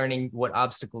you're learning what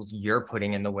obstacles you're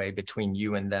putting in the way between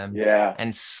you and them,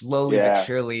 and slowly but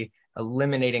surely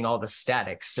eliminating all the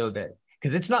static, so that,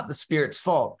 because it's not the spirit's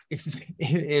fault if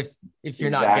you're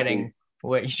not getting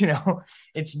what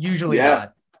it's usually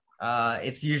not.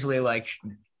 It's usually like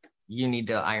you need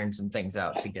to iron some things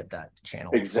out to get that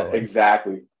channel.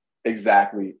 Exactly.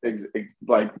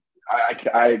 Like,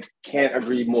 I can't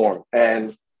agree more.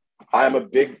 And I am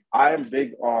big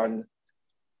on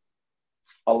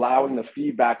allowing the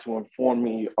feedback to inform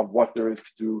me of what there is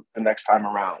to do the next time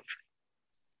around.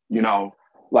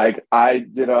 Like, I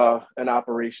did an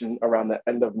operation around the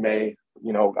end of May.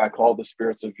 I called the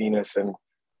spirits of Venus, and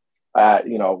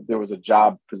there was a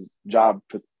job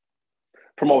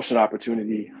promotion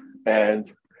opportunity, and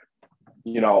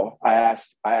I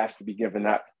asked to be given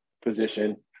that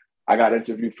position. I got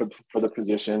interviewed for the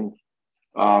position.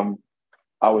 I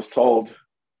was told,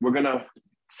 we're gonna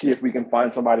see if we can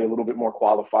find somebody a little bit more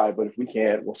qualified, but if we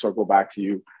can't, we'll circle back to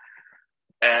you.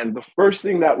 And the first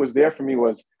thing that was there for me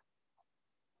was,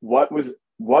 what was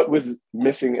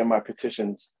missing in my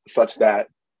petitions, such that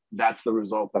that's the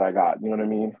result that I got. You know what I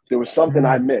mean? There was something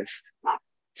I missed,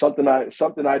 something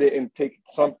I didn't take,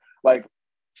 some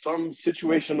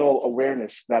situational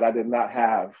awareness that I did not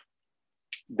have,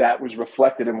 that was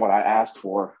reflected in what I asked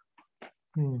for.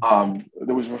 That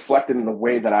was reflected in the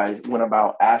way that I went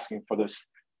about asking for this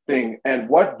thing. And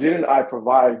what didn't I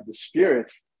provide the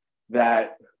spirits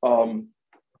that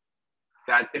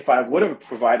if I would have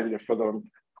provided it for them,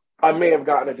 I may have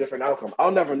gotten a different outcome.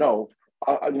 I'll never know.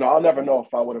 I'll never know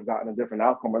if I would have gotten a different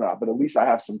outcome or not. But at least I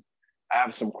have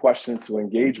some questions to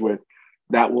engage with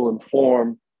that will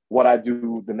inform what I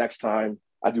do the next time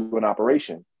I do an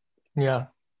operation. Yeah.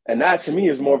 And that, to me,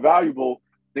 is more valuable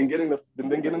than getting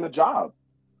the job.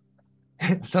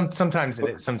 Sometimes it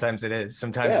is. Sometimes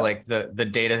like the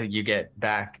data you get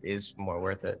back is more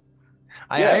worth it.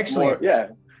 I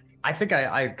think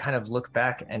I kind of look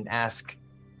back and ask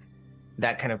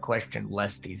that kind of question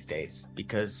less these days,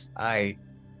 because I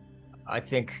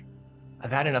think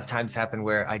I've had enough times happen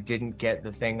where I didn't get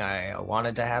the thing I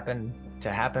wanted to happen,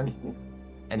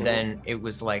 and then it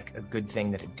was like a good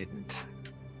thing that it didn't.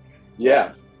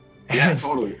 Yeah. Yeah,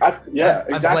 totally. Exactly.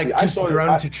 I've like just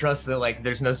grown to trust that like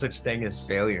there's no such thing as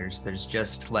failures. There's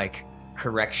just like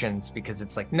corrections, because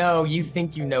it's like, no, you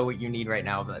think you know what you need right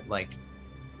now, but like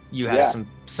you have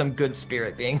some good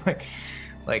spirit being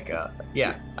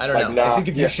yeah, I don't know. Nah, I think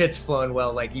if your shit's flowing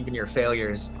well, like even your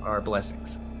failures are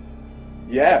blessings.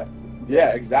 Yeah,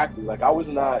 exactly. Like I was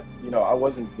not, I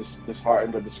wasn't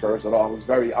disheartened or discouraged at all. I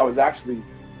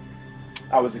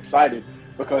was excited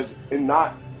because in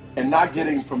not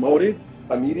getting promoted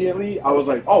immediately, I was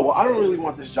like, oh, well, I don't really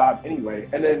want this job anyway.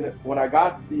 And then when I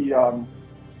got the,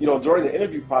 during the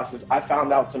interview process, I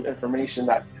found out some information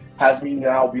that has me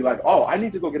now be like, oh, I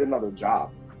need to go get another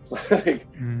job.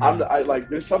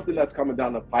 There's something that's coming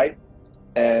down the pipe,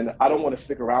 and I don't want to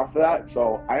stick around for that.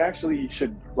 So I actually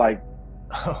should be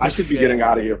getting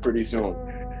out of here pretty soon.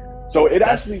 So it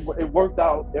worked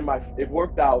out.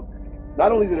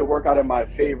 Not only did it work out in my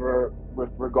favor with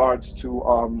regards to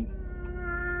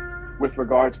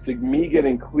me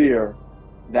getting clear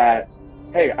that,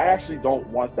 hey, I actually don't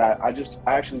want that. I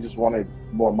actually just wanted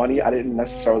more money. I didn't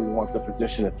necessarily want the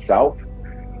position itself,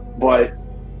 but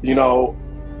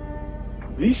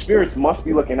these spirits must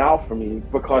be looking out for me,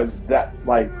 because I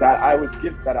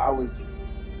was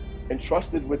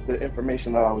entrusted with the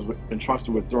information that I was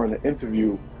entrusted with during the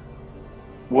interview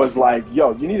was like,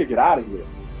 yo, you need to get out of here.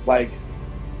 Like,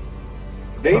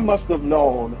 they must have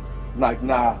known, like,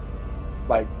 nah,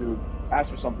 like, dude,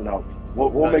 ask for something else.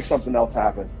 We'll make something else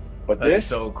happen. But that's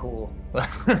so cool.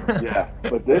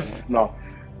 But this, no,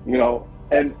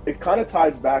 and it kind of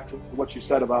ties back to what you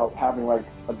said about having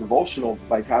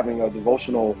having a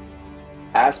devotional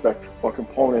aspect or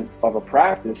component of a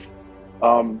practice.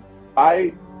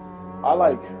 I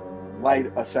like light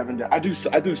a 7-day. I do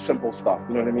simple stuff.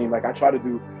 You know what I mean? Like I try to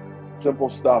do simple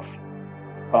stuff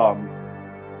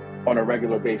on a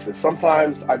regular basis.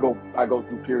 Sometimes I go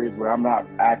through periods where I'm not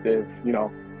active,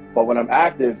 but when I'm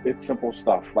active, it's simple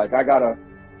stuff. Like I got a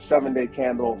 7-day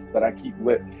candle that I keep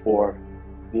lit for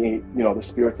the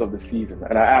spirits of the season,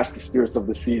 and I ask the spirits of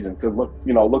the season to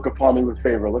look upon me with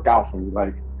favor, look out for me,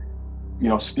 like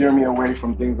steer me away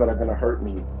from things that are going to hurt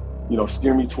me,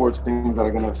 steer me towards things that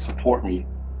are going to support me.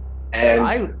 And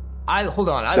I hold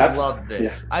on. I love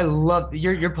this. Yeah. I love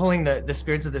you're pulling the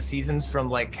spirits of the seasons from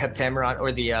like Heptameron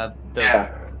or the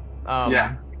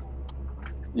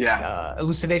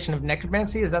elucidation of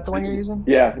necromancy. Is that the one you're using?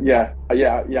 Yeah.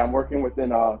 I'm working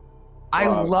within. I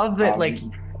love that,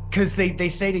 because they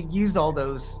say to use all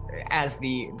those as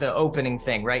the opening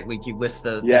thing, right? Like you list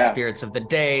the spirits of the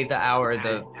day, the hour,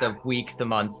 the week, the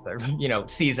month, or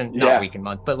season, not week and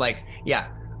month, but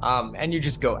and you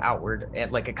just go outward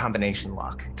at like a combination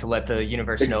lock to let the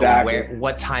universe know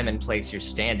what time and place you're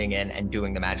standing in and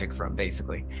doing the magic from,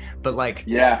 basically. But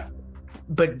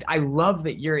but I love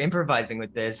that you're improvising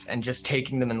with this and just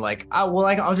taking them and like, oh, well,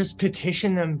 I'll just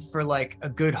petition them for like a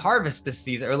good harvest this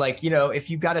season. Or like, if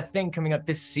you got a thing coming up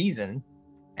this season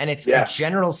and it's a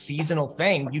general seasonal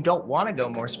thing, you don't want to go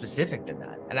more specific than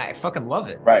that. And I fucking love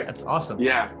it. Right. That's awesome.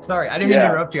 Yeah. Sorry, I didn't mean to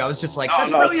interrupt you. I was just like,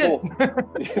 that's brilliant.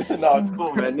 It's cool. No, it's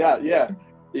cool, man. Yeah.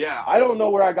 I don't know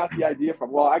where I got the idea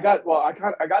from. I got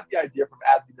the idea from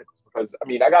Adley Nichols, because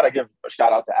I got to give a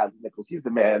shout out to Adley Nichols. He's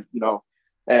the man,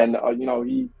 and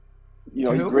he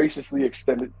graciously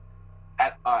extended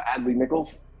Adley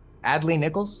Nichols. Adley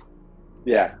Nichols?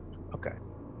 Yeah. Okay.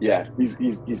 Yeah, he's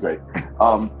great.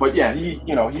 But yeah,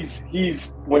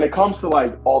 he's when it comes to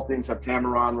like all things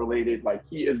Heptameron related, like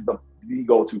he is the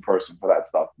go-to person for that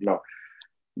stuff.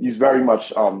 He's very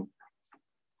much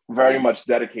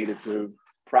dedicated to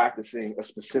practicing a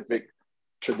specific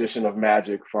tradition of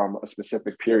magic from a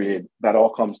specific period that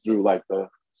all comes through, like the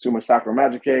Summa Sacra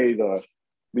Magicae, the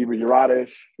Liber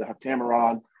Juratis, the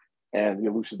Heptameron, and the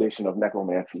elucidation of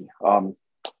necromancy.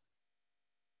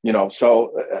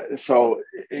 So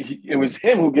it was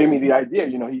him who gave me the idea.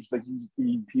 He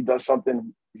does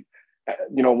something,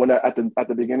 when at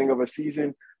the beginning of a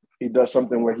season, he does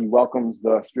something where he welcomes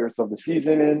the spirits of the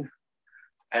season in.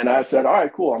 And I said, all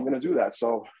right, cool, I'm going to do that.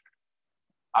 So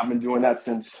I've been doing that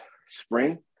since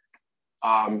spring.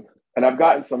 And I've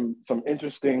gotten some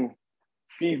interesting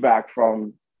feedback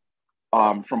from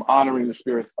honoring the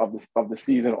spirits of the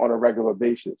season on a regular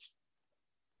basis.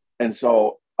 And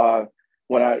so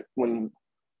when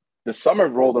the summer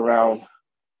rolled around,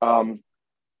 I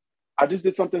just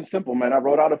did something simple, man. I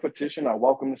wrote out a petition. I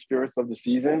welcomed the spirits of the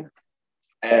season,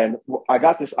 and I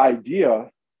got this idea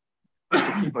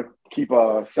to keep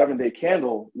a 7-day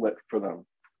candle lit for them.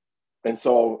 And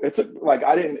so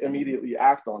I didn't immediately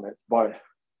act on it, but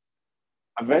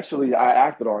eventually I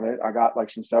acted on it. I got like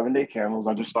some 7-day candles.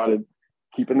 I just started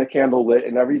keeping the candle lit,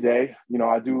 and every day, you know,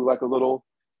 I do like a little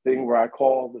thing where I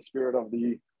call the spirit of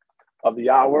the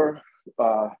hour,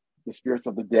 the spirits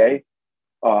of the day,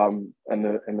 and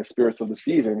the spirits of the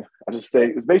season. I just say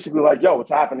it's basically like, yo, what's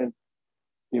happening?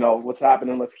 You know, what's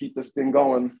happening? Let's keep this thing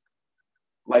going.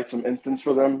 Light some incense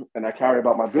for them, and I carry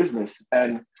about my business.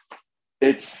 And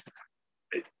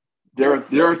there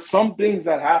are some things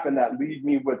that happen that leave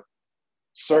me with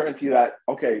certainty that,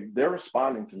 okay, they're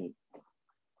responding to me.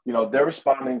 You know, they're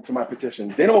responding to my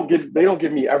petition. They don't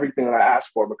give me everything that I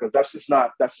ask for, because that's just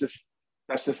not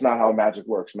how magic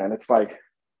works, man. It's like,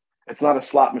 it's not a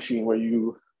slot machine where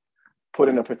you put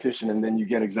in a petition and then you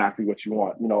get exactly what you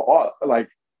want. You know, like,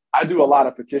 I do a lot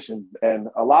of petitions and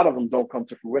a lot of them don't come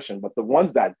to fruition, but the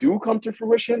ones that do come to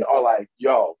fruition are like,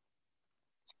 yo,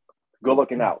 good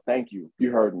looking out. Thank you.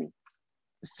 You heard me.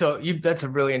 So that's a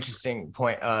really interesting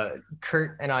point.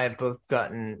 Kurt and I have both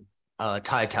gotten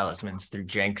Thai talismans through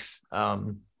Jenks.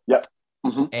 Yep.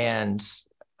 Mm-hmm. And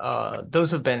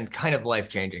those have been kind of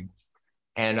life-changing.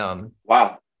 And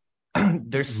wow.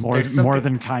 there's more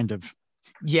than kind of.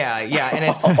 Yeah,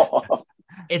 and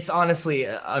it's honestly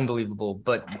unbelievable,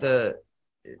 but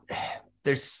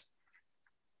there's,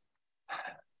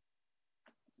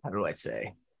 how do I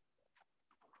say?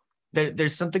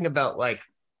 There's something about like,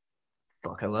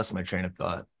 fuck, I lost my train of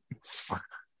thought.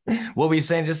 What were you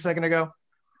saying just a second ago?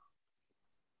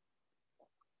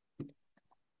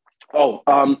 Oh,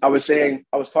 I was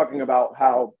talking about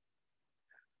how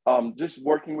just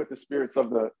working with the spirits of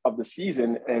the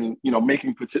season, and you know,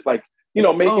 making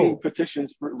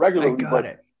petitions regularly,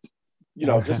 but you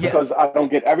know, just because I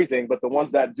don't get everything, but the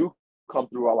ones that do come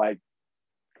through are like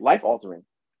life altering.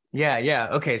 Yeah.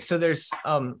 Okay, so there's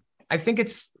I think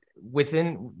it's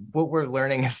within what we're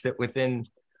learning is that within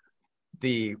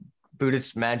the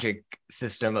Buddhist magic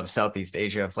system of Southeast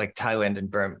Asia, of like Thailand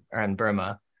and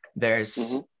Burma, there's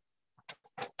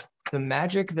the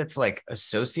magic that's like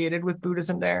associated with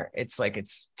Buddhism there. It's like,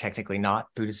 it's technically not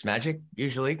Buddhist magic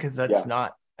usually, because that's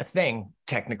not a thing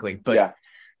technically, but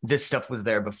this stuff was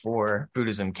there before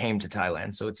Buddhism came to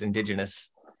Thailand, so it's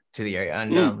indigenous to the area.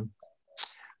 And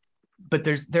but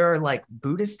there are like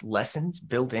Buddhist lessons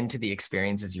built into the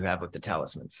experiences you have with the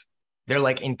talismans. They're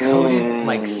like encoded,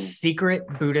 like secret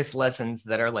Buddhist lessons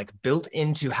that are like built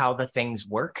into how the things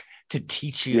work to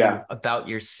teach you about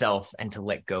yourself and to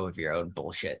let go of your own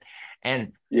bullshit.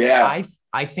 And I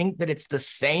think that it's the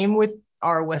same with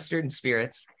our Western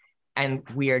spirits, and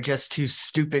we are just too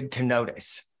stupid to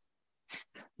notice.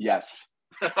 Yes.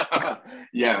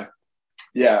 Yeah.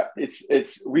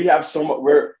 It's we have so much.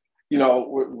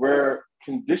 We're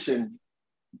conditioned.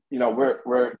 You know,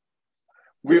 we're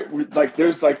like,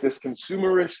 there's like this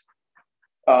consumerist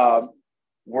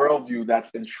worldview that's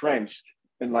entrenched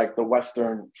in like the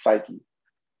Western psyche.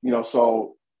 You know,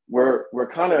 so we're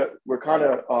kind of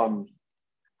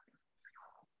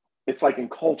it's like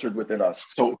encultured within us.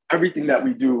 So everything that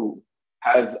we do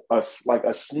has a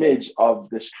smidge of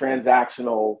this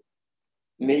transactional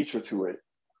nature to it.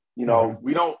 You know,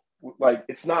 we don't like,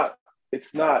 it's not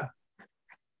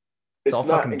all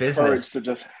fucking encouraged business to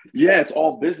just, it's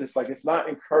all business. Like, it's not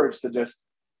encouraged to just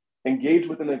engage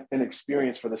with an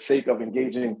experience for the sake of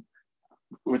engaging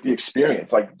with the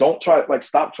experience. Like,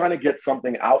 stop trying to get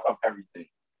something out of everything.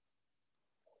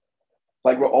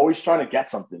 Like, we're always trying to get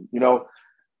something, you know,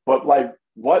 but like,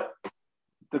 what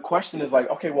the question is like,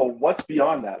 okay, well, what's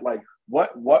beyond that? Like,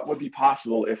 what would be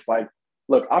possible if, like,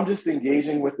 look, I'm just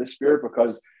engaging with the spirit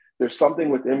because there's something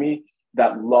within me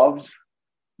that loves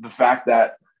the fact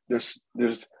that there's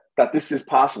that this is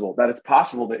possible, that it's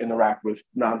possible to interact with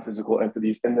non-physical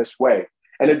entities in this way.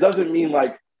 And it doesn't mean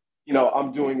like, you know,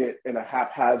 I'm doing it in a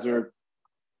haphazard,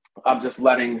 I'm just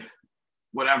letting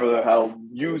whatever the hell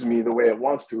use me the way it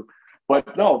wants to.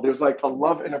 But no, there's like a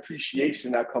love and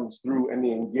appreciation that comes through in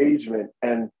the engagement,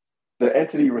 and the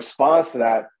entity responds to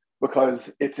that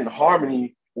because it's in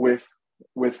harmony with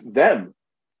them.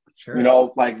 Sure. You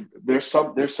know, like there's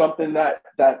something that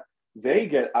they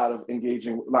get out of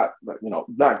engaging,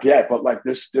 not get, but like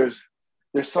there's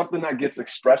something that gets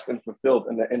expressed and fulfilled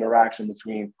in the interaction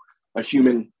between a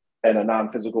human and a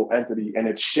non-physical entity, and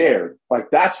it's shared. Like,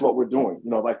 that's what we're doing,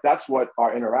 you know, like that's what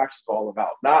our interaction is all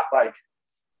about. Not like,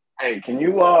 hey, can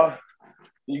you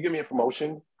give me a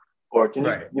promotion, or can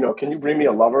you bring me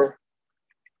a lover?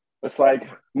 It's like,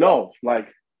 no, like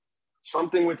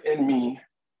something within me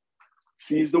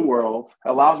sees the world,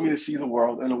 allows me to see the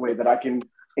world in a way that I can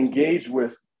engage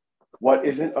with what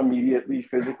isn't immediately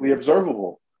physically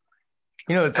observable.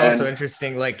 You know, it's also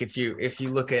interesting, like if you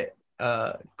look at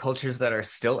cultures that are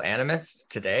still animist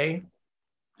today,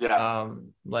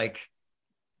 like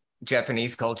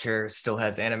Japanese culture still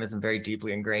has animism very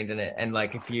deeply ingrained in it. And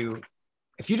like if you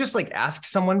just like ask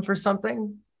someone for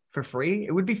something for free,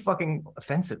 it would be fucking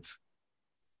offensive.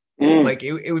 Like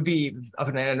it would be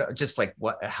just like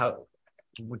what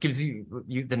gives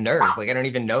you the nerve? Like I don't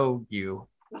even know you.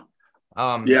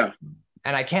 Yeah.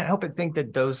 And I can't help but think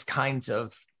that those kinds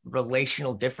of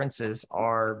relational differences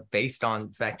are based on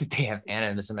the fact that they have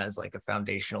animism as like a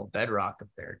foundational bedrock of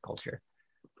their culture.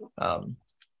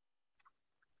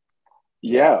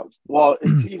 Yeah. Well,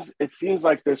 it seems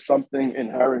like there's something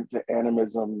inherent to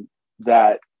animism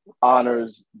that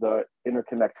honors the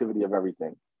interconnectivity of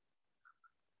everything.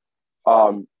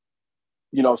 You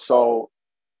know, so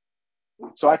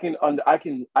I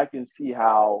can see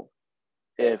how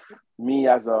if me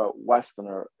as a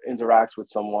Westerner interacts with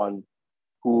someone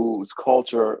whose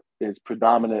culture is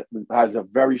predominant, has a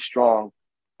very strong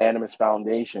animist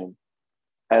foundation,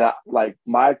 and like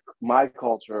my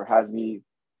culture has me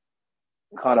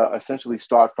kind of essentially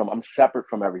start from I'm separate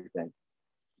from everything.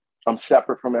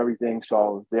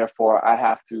 So therefore I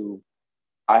have to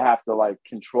like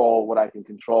control what I can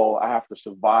control. I have to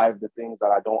survive the things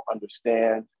that I don't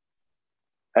understand.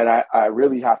 And I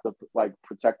really have to like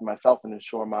protect myself and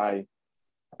ensure my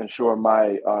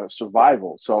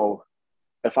survival. So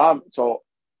if I'm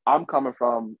coming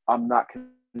from, I'm not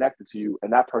connected to you,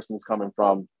 and that person is coming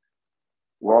from,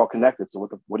 we're all connected. So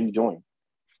what are you doing?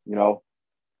 You know,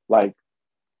 like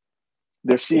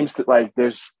there seems to be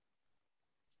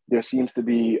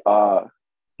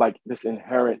like this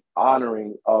inherent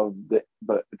honoring of the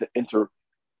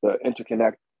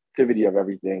interconnectivity of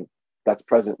everything that's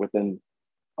present within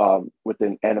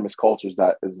animist cultures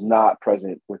that is not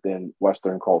present within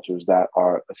Western cultures that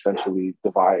are essentially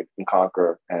divide and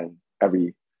conquer, and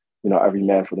every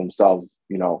man for themselves,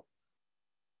 you know.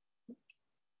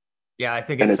 Yeah, I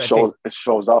think and it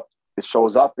shows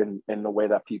up in the way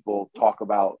that people talk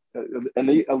about, and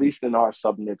at least in our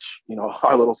sub niche, you know,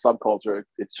 our little subculture,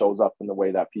 it shows up in the way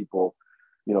that people,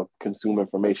 you know, consume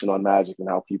information on magic and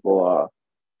how people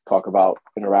talk about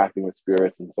interacting with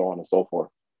spirits and so on and so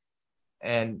forth.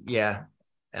 And yeah,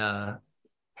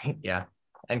 yeah,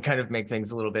 and kind of make things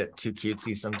a little bit too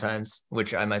cutesy sometimes,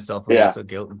 which I myself am also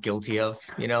guilty of.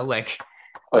 You know, like,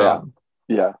 yeah.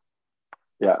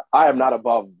 I am not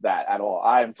above that at all.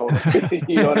 I am totally,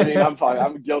 you know what I mean. I'm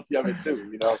guilty of it too.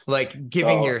 You know, like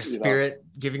giving your spirit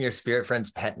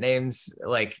friends pet names,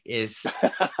 like it's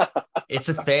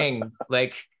a thing.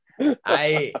 Like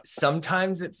I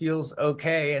sometimes it feels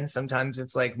okay, and sometimes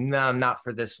it's like, no, I'm not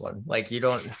for this one. Like you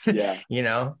don't, you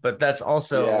know. But that's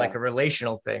also like a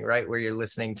relational thing, right? Where you're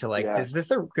listening to like, is this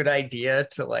a good idea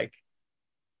to like,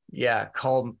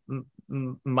 call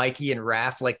Mikey and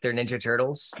Raph like they're Ninja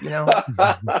Turtles, you know?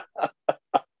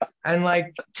 And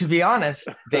like, to be honest,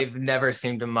 they've never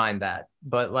seemed to mind that.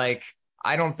 But like,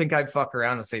 I don't think I'd fuck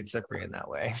around with Saint Cyprian that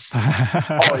way.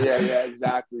 Oh yeah,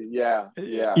 exactly. Yeah.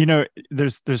 You know,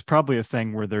 there's probably a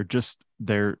thing where they're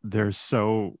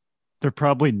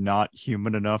probably not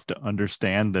human enough to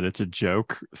understand that it's a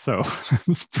joke. So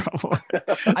it's probably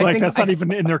like that's not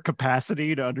even in their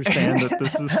capacity to understand that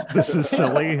this is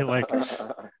silly. Like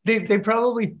they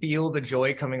probably feel the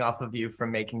joy coming off of you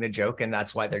from making the joke, and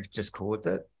that's why they're just cool with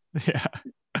it. Yeah.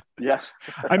 Yes.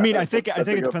 I mean, I think it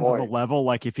depends on the level.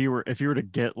 Like if you were to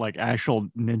get like actual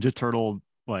Ninja Turtle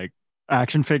like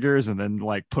action figures and then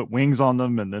like put wings on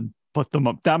them and then put them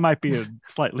up, that might be a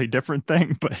slightly different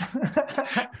thing. But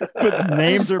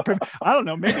names are, I don't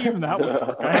know, maybe even that would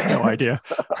work. I have no idea.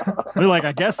 They're like,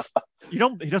 I guess he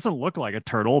doesn't look like a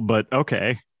turtle, but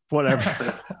okay,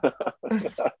 whatever.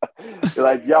 You're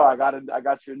like, yo, I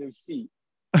got your new seat.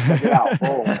 Check it out.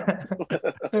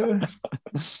 Boom.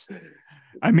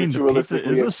 I mean, the pizza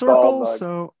is a circle,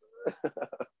 so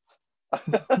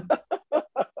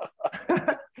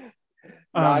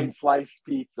 9-slice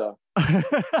pizza.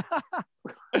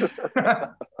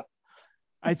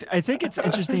 I think it's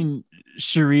interesting,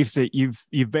 Shariyf, that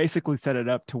you've basically set it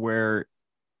up to where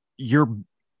you're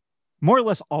more or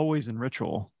less always in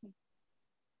ritual,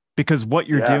 because what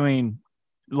you're doing,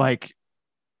 like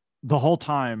the whole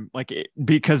time, like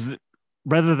because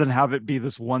rather than have it be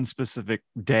this one specific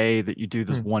day that you do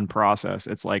this one process,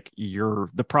 it's like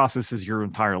the process is your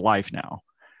entire life now.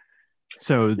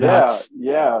 So that's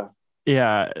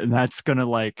and that's gonna,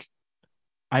 like,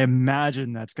 I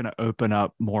imagine that's gonna open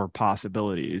up more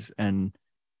possibilities, and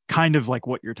kind of like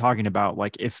what you're talking about,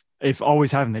 like if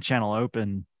always having the channel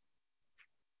open,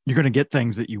 you're gonna get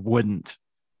things that you wouldn't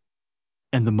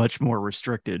in the much more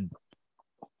restricted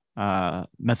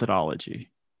methodology.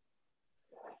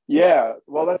 Yeah,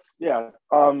 well, that's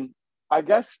I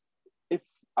guess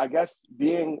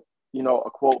being, you know, a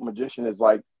quote magician is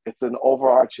like it's an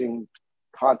overarching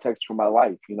context for my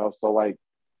life, you know. So like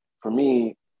for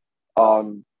me,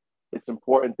 it's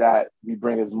important that we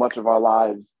bring as much of our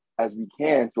lives as we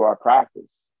can to our practice.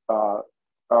 Or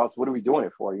else what are we doing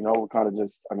it for? You know, we're kind of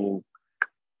just, I mean,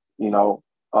 you know,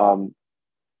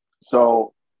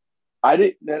 so I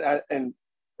didn't,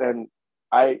 and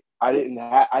I didn't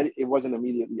have, it wasn't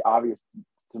immediately obvious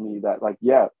to me that like,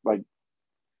 yeah, like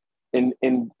in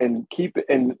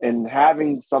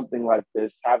having something like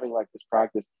this, having like this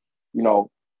practice, you know,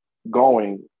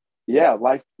 going, yeah,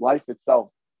 life itself,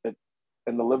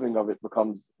 and the living of it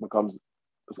becomes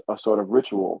a sort of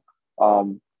ritual,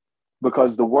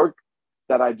 because the work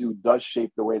that I do does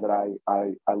shape the way that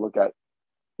I look at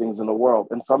things in the world.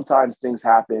 And sometimes things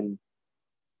happen,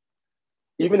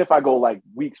 even if I go like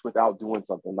weeks without doing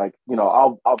something, like, you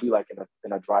know, I'll be like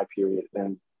in a dry period,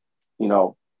 and, you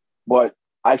know, but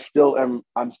I'm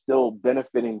still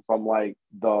benefiting from like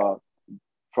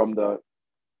from the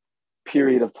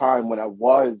period of time when I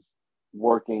was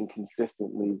working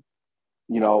consistently,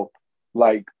 you know,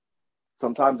 like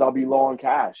sometimes I'll be low on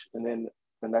cash, and then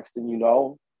the next thing you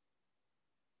know,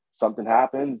 something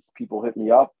happens, people hit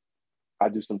me up, I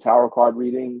do some tarot card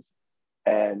readings,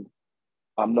 and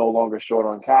I'm no longer short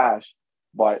on cash,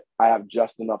 but I have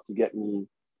just enough to get me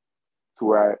to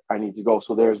where I need to go.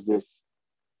 So there's this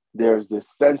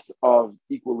sense of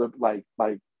equilibrium,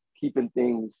 like keeping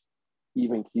things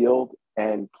even keeled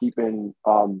and keeping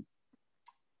a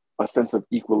sense of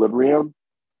equilibrium,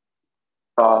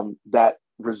 that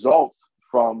results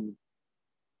from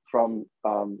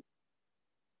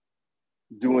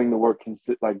doing the work,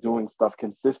 like doing stuff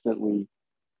consistently.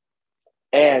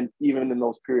 And even in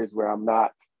those periods where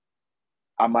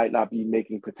I might not be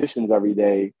making petitions every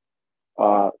day,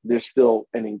 there's still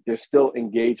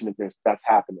engagement that's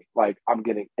happening. Like I'm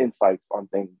getting insights on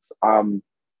things.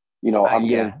 You know, I'm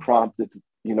getting prompted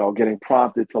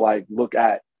to like look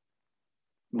at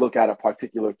a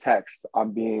particular text.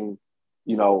 I'm being,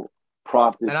 you know,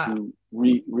 prompted to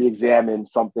re-examine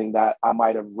something that I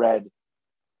might have read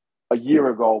a year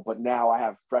ago, but now I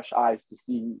have fresh eyes to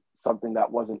see something that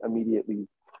wasn't immediately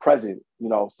present, you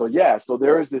know. So yeah, so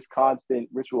there is this constant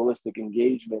ritualistic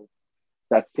engagement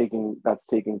that's taking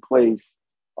place,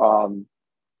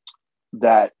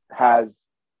 that kind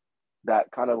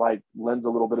of like lends a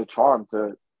little bit of charm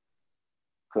to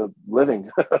living,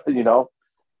 you know.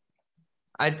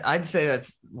 I'd say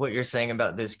that's what you're saying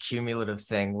about this cumulative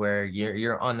thing where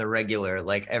you're on the regular,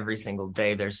 like every single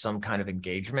day there's some kind of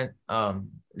engagement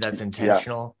that's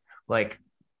intentional. Yeah. Like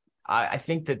I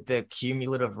think that the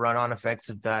cumulative run-on effects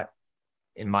of that,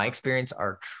 in my experience,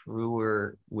 are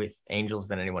truer with angels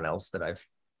than anyone else that I've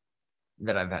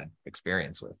had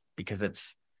experience with, because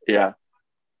it's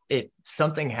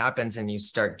something happens and you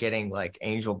start getting like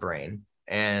angel brain.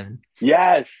 And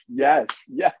yes,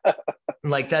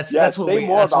 like that's what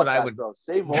I would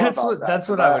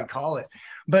call it.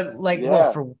 But like,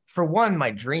 well, for one,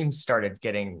 my dreams started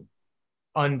getting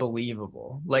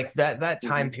unbelievable. Like that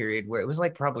time period where it was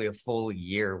like probably a full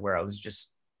year where I was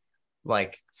just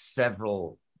like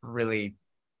several really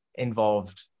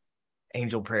involved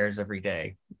angel prayers every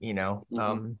day, you know,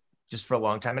 just for a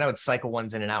long time. And I would cycle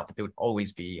ones in and out, but there would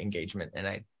always be engagement. And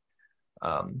I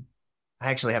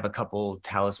actually have a couple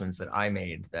talismans that I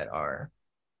made that are,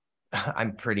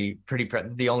 I'm pretty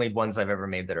the only ones I've ever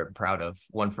made that are proud of.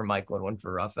 One for Michael and one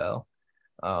for Raphael.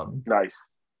 Nice.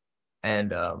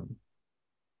 And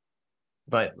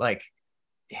but like,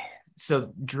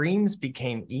 so dreams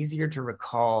became easier to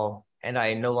recall, and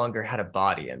I no longer had a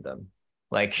body in them.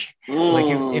 Like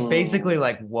it basically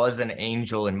like was an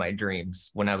angel in my dreams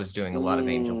when I was doing a lot of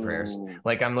angel prayers.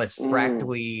 Like I'm less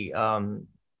fractally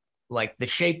like the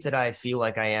shape that I feel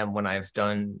like I am when I've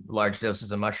done large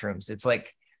doses of mushrooms. It's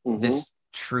like this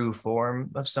true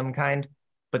form of some kind,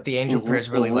 but the angel prayers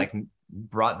really like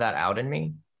brought that out in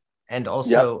me. And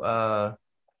also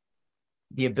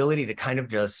the ability to kind of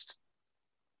just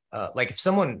like if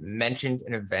someone mentioned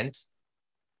an event,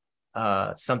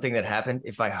 something that happened,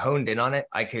 if I honed in on it,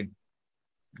 I could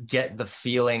get the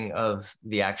feeling of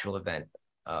the actual event.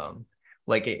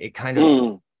 Like it kind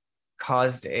of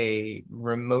caused a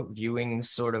remote viewing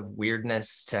sort of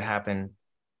weirdness to happen,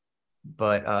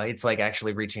 but it's like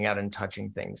actually reaching out and touching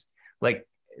things. Like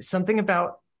something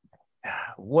about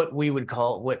what we would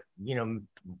call, what, you know,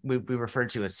 we refer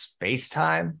to as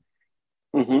space-time.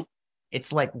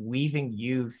 It's like weaving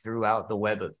you throughout the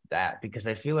web of that, because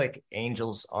I feel like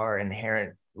angels are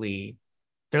inherently,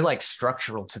 they're like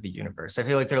structural to the universe. I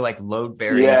feel like they're like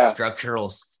load-bearing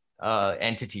structural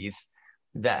entities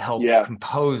that help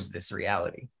compose this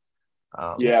reality.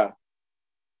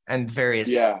 And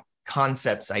various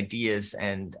concepts, ideas,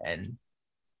 and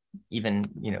even,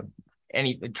 you know,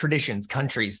 any traditions,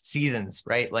 countries, seasons,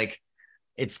 right? Like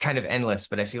it's kind of endless,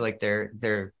 but I feel like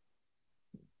they're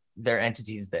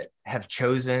entities that have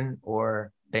chosen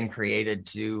or been created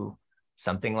to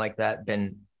something like that,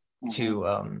 been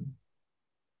to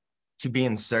be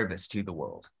in service to the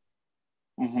world.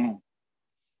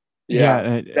 Yeah,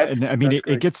 and I mean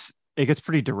it gets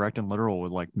pretty direct and literal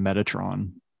with like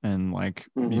Metatron, and like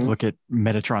you look at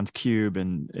Metatron's cube,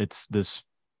 and it's this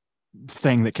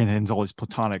thing that contains all these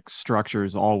platonic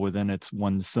structures all within its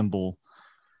one symbol.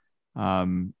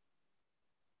 I'm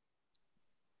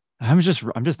just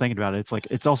thinking about it. It's like,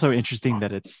 it's also interesting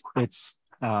that it's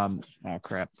oh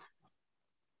crap.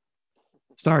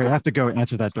 Sorry, I have to go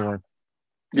answer that door.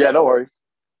 Yeah, no worries.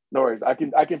 No worries. I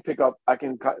can pick up.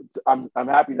 I'm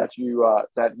happy that you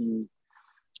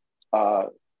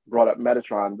brought up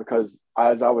Metatron, because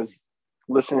as I was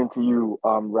listening to you,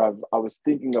 Rev, I was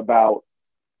thinking about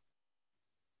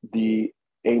the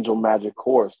angel magic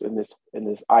course in this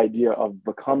idea of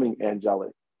becoming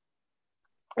angelic,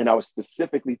 and I was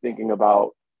specifically thinking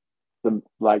about the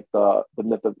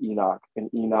myth of Enoch,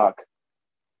 and Enoch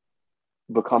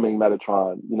becoming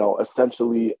Metatron. You know,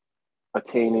 essentially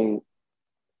attaining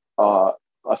a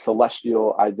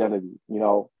celestial identity. You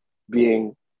know,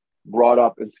 being brought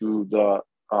up into the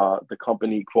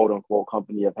company, quote unquote,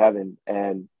 company of heaven,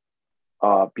 and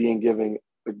being given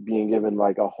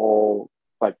like a whole,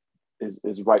 like,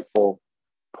 his rightful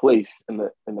place in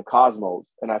the cosmos.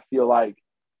 And I feel like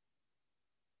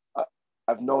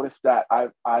I've noticed that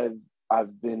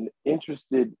I've been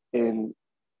interested in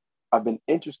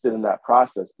that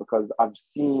process, because I've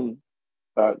seen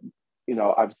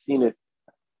I've seen it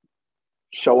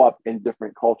show up in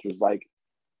different cultures, like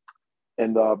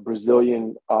in the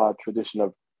Brazilian tradition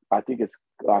of, I think it's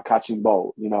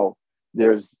cachimbo. You know,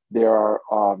 there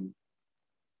are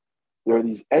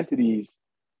these entities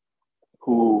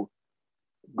who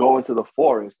go into the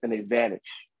forest and they vanish,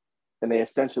 and they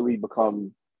essentially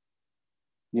become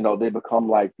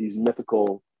like these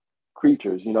mythical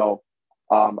creatures. You know,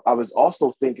 I was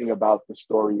also thinking about the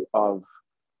story of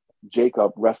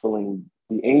Jacob wrestling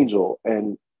the angel,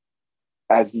 and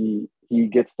as he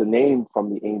gets the name from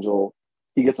the angel,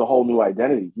 he gets a whole new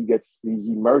identity.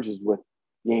 He merges with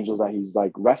the angels that he's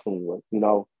like wrestling with. You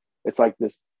know, it's like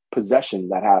this possession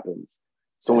that happens.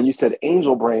 So when you said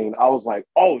angel brain, I was like,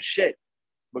 oh shit,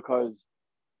 because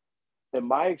in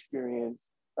my experience,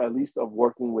 at least of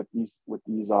working with the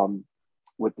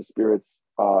spirits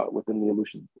within the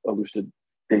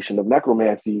elucidation of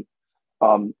necromancy,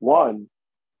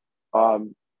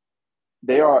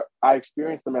 I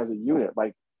experience them as a unit.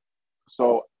 Like,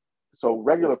 so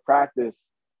regular practice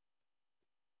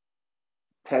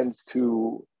tends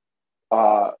to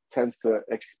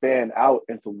expand out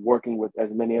into working with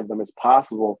as many of them as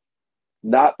possible,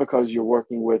 not because you're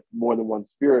working with more than one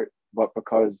spirit, but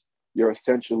because you're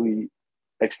essentially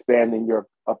expanding your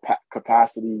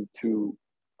capacity to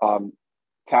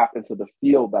tap into the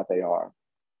field that they are.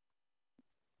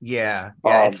 Yeah.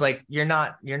 It's like you're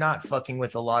not fucking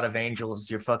with a lot of angels.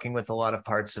 You're fucking with a lot of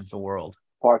parts of the world.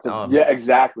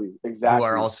 Exactly. Who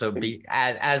are also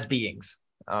as beings.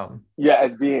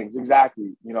 As beings,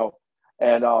 exactly. You know,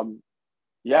 and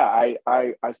I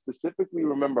specifically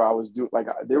remember I was doing, like,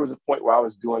 there was a point where I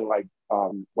was doing like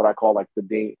what I call like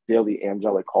the daily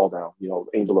angelic call down. You know,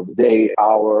 angel of the day,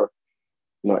 hour,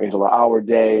 you know, angel of hour,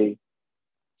 day,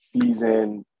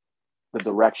 season, the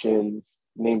directions,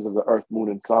 names of the earth, moon,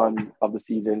 and sun of the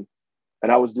season.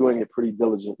 And I was doing it pretty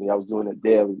diligently. I was doing it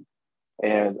daily.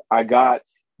 And I got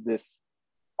this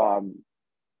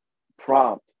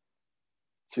prompt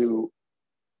to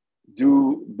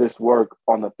do this work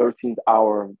on the 13th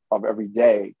hour of every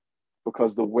day,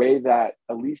 because the way that,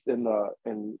 at least in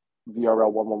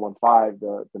VRL 1115,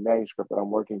 the manuscript that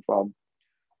I'm working from,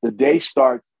 the day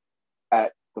starts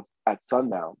at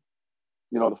sundown.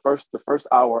 You know, the first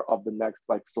hour of the next,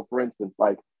 like, so for instance,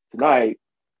 like tonight,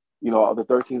 you know, the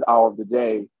 13th hour of the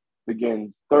day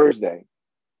begins Thursday.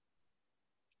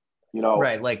 You know,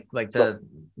 right? Like the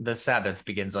Sabbath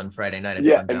begins on Friday night at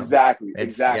sundown.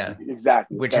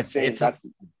 Exactly. Which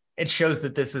it shows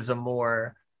that this is a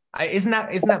more. Isn't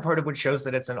that part of what shows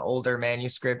that it's an older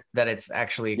manuscript, that it's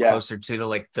actually closer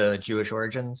to the Jewish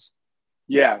origins?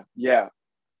 Yeah.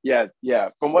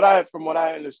 From what I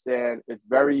understand, it's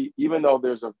very, even though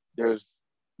there's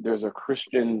a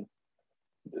Christian,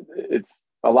 it's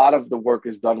a lot of the work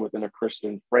is done within a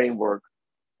Christian framework.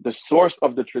 The source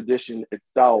of the tradition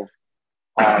itself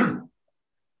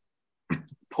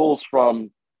pulls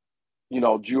from, you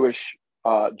know, Jewish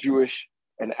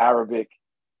and Arabic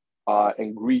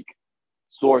and Greek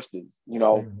sources, you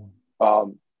know.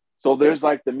 So there's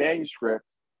like the manuscript,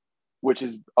 which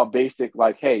is a basic,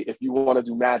 like, hey, if you want to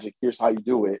do magic, here's how you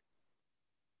do it.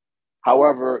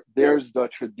 However, there's the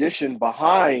tradition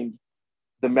behind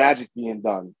the magic being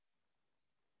done.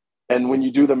 And when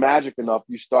you do the magic enough,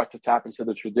 you start to tap into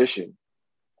the tradition.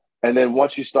 And then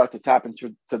once you start to tap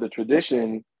into the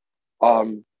tradition,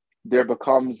 there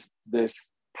becomes this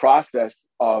process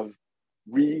of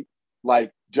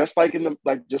just like in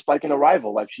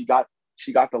Arrival, like she got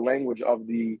the language of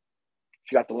the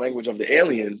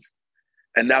aliens,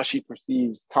 and now she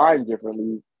perceives time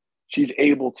differently. She's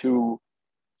able to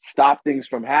stop things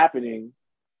from happening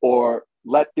or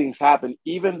let things happen,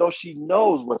 even though she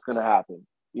knows what's going to happen.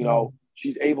 You know,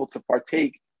 she's able to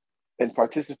partake and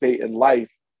participate in life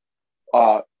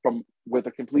with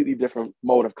a completely different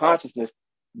mode of consciousness.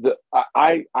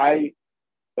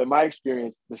 In my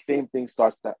experience, the same thing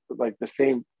starts that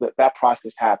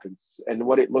process happens. And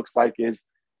what it looks like is,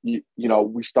 we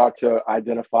start to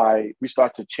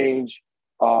change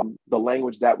the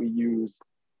language that we use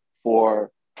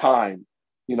for time.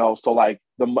 So like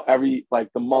the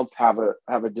months have a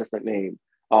different name.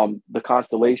 The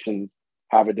constellations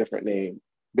have a different name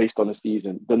based on the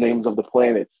season. The names of the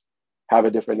planets have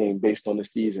a different name based on the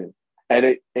season.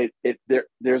 And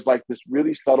there's like this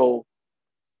really subtle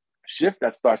shift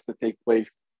that starts to take place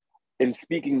in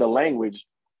speaking the language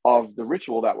of the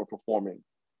ritual that we're performing.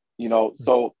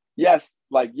 So yes,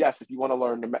 if you want to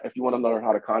learn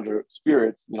how to conjure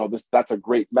spirits, that's a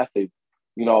great method,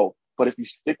 but if you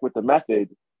stick with the method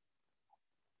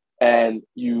and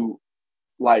you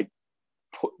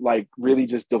really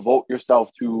just devote yourself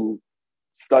to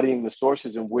studying the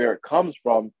sources and where it comes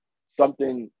from,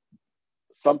 something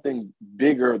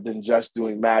bigger than just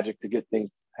doing magic to get things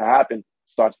to happen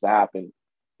starts to happen.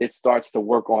 It starts to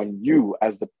work on you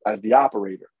as the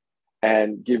operator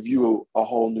and give you a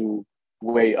whole new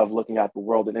way of looking at the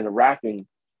world and interacting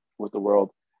with the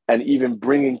world, and even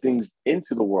bringing things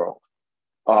into the world,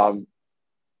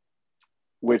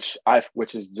 which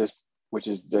is just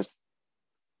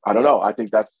I don't know. I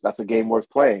think that's a game worth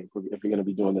playing if you're going to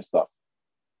be doing this stuff.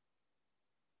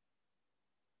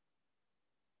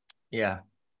 Yeah.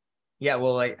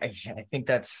 Well, I think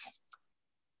that's,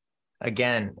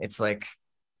 again, it's like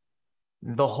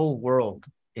the whole world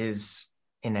is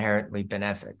inherently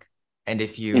benefic, and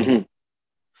if you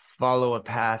follow a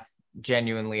path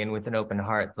genuinely and with an open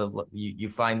heart, you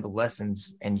find the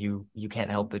lessons, and you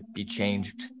can't help but be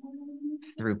changed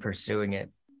through pursuing it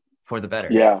for the better.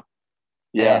 Yeah.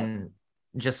 And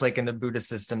just like in the Buddhist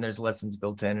system, there's lessons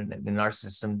built in, and in our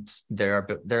systems there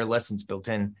are lessons built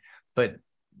in, but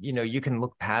you can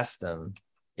look past them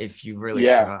if you really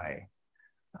try.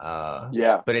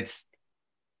 But it's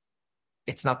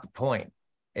not the point.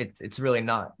 It's really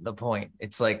not the point.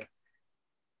 It's like,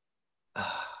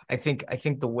 I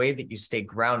think the way that you stay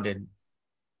grounded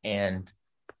and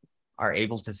are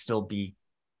able to still be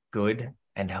good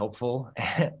and helpful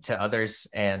to others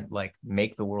and like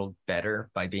make the world better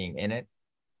by being in it,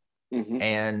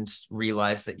 and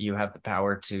realize that you have the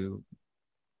power to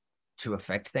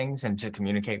affect things and to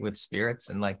communicate with spirits,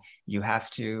 and like you have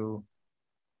to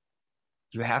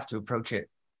approach it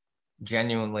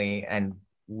genuinely and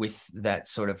with that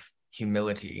sort of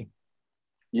humility.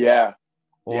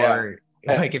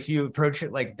 Like if you approach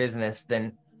it like business,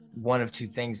 then one of two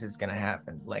things is going to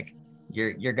happen. Like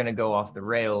you're going to go off the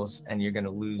rails, and you're going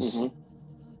to lose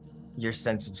your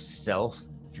sense of self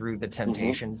through the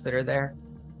temptations that are there,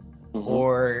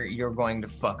 or you're going to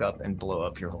fuck up and blow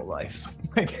up your whole life.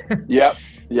 Yep.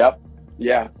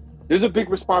 There's a big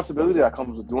responsibility that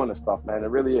comes with doing this stuff, man. It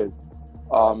really is.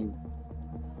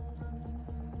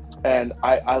 And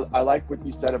I like what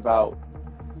you said about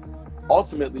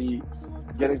ultimately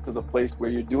getting to the place where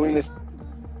you're doing this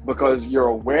because you're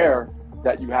aware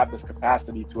that you have this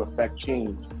capacity to affect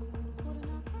change,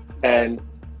 and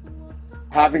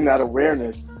having that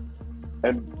awareness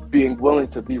and being willing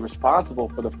to be responsible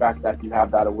for the fact that you have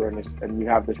that awareness and you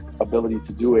have this ability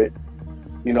to do it.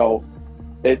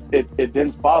 It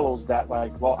then follows that,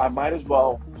 like, well, I might as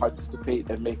well participate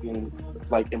in making,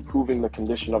 like, improving the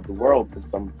condition of the world in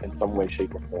some way,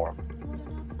 shape, or form.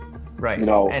 Right.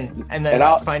 And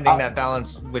then finding that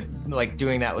balance with like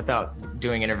doing that without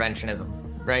doing interventionism.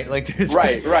 Right. Like there's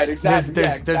right. Exactly.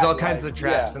 There's all kinds of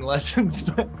traps and lessons,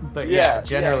 but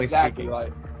generally speaking.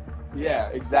 Like,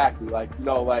 exactly. Like,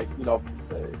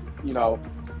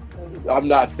 I'm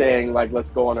not saying like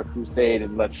let's go on a crusade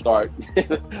and let's start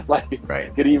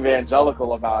get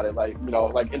evangelical about it, like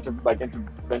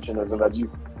interventionism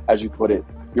as you put it.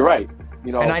 You're right.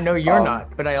 And I know you're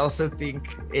not, but I also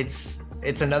think it's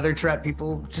it's another trap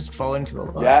people just fall into a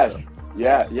lot. Yes. So.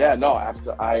 Yeah, no,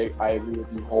 absolutely. I agree with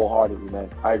you wholeheartedly, man.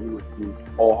 I agree with you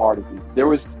wholeheartedly. There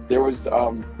was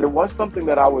something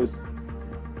that I was,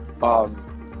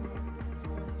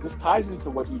 this ties into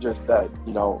what you just said,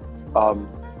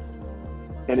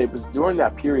 and it was during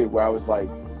that period where I was like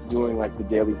doing like the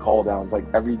daily call downs like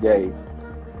every day,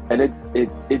 and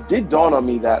it did dawn on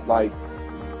me that like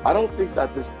I don't think that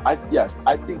I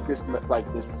think this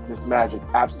magic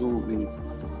absolutely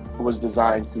was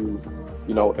designed to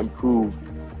improve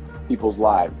people's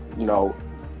lives,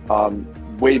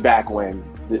 way back when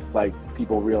like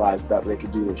people realized that they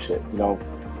could do this shit,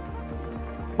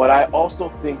 but I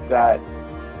also think that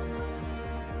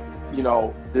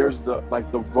there's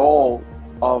the role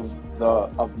of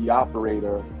the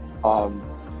operator.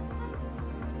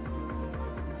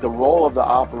 The role of the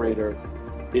operator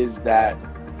is that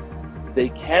they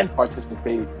can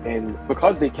participate in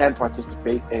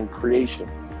creation,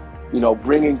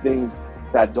 bringing things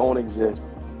that don't exist,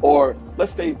 or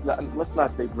let's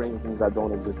not say bringing things that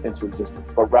don't exist into existence,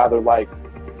 but rather like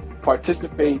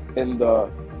participate in the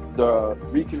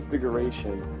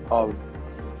reconfiguration of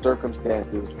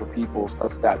circumstances for people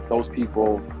such that those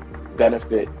people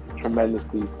benefit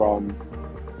tremendously from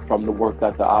the work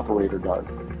that the operator does.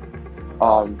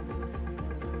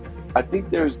 I think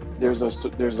there's a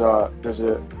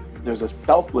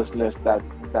selflessness that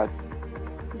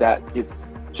gets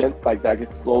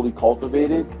slowly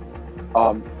cultivated,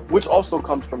 which also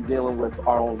comes from dealing with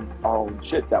our own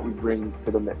shit that we bring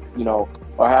to the mix,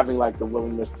 or having like the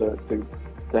willingness to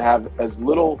have as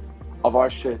little of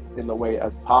our shit in the way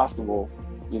as possible,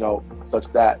 such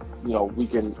that we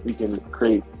can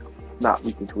create, not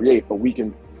we can create, but we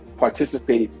can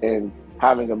participate in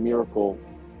having a miracle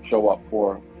show up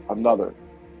for another.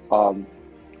 And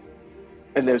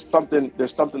there's something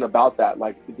about that,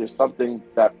 like there's something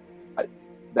that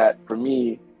for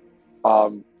me,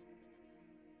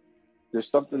 there's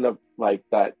something that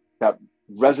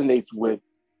resonates with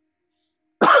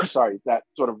sorry, that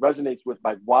sort of resonates with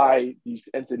like why these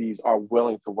entities are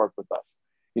willing to work with us,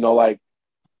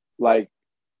 like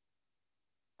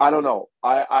I don't know,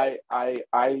 I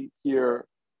hear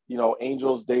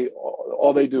angels,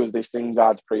 all they do is they sing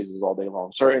God's praises all day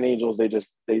long. Certain angels, they just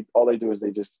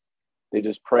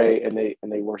pray and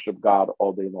they worship God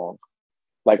all day long.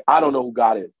 Like I don't know who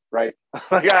God is, right?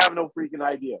 Like I have no freaking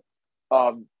idea.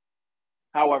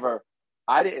 However,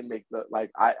 I didn't make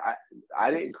I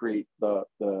didn't create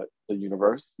the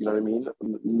universe. You know what I mean?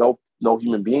 No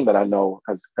human being that I know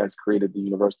has created the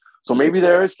universe. So maybe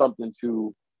there is something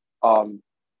to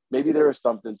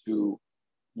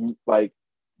like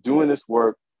doing this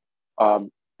work,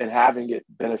 and having it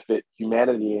benefit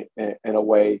humanity in a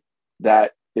way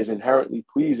that is inherently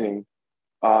pleasing,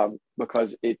 because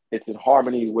it's in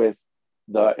harmony with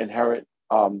the inherent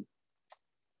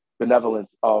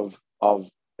benevolence of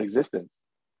existence.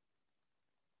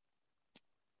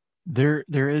 There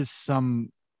is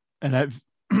some, and I've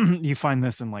you find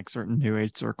this in like certain new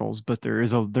age circles, but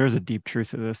there's a deep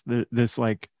truth to this. This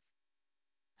like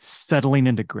settling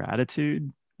into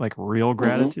gratitude, like real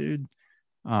gratitude.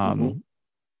 Mm-hmm.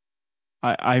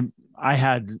 I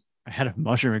had a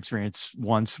mushroom experience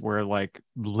once where like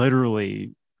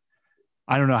literally,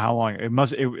 I don't know how long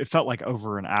it felt like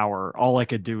over an hour. All I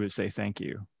could do was say thank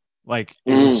you. Like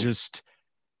it was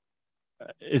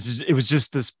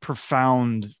just this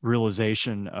profound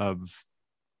realization of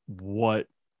what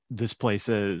this place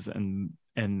is, and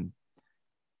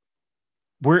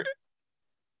we're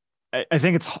I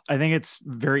think it's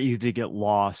very easy to get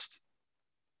lost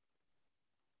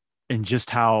in just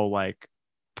how like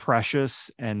precious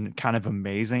and kind of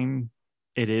amazing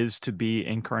it is to be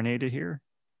incarnated here.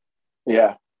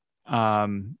 Yeah.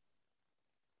 In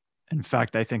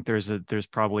fact, I think there's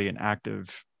probably an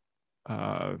active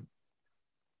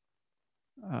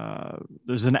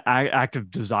there's an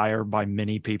active desire by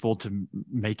many people to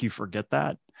make you forget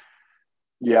that.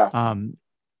 Yeah.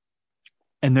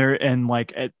 And there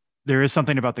is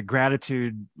something about the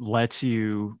gratitude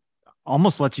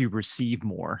almost lets you receive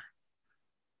more.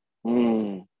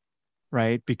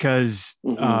 Right? Because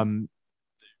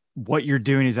what you're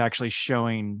doing is actually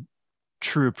showing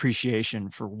true appreciation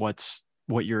for what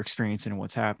you're experiencing and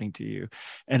what's happening to you.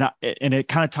 And it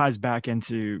kind of ties back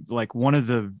into like one of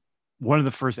the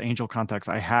first angel contacts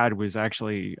I had was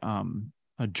actually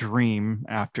a dream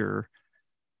after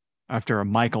a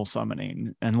Michael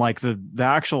summoning, and like the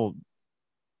actual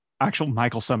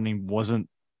Michael summoning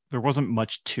there wasn't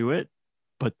much to it,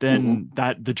 but then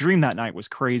the dream that night was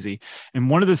crazy. And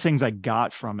one of the things I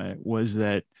got from it was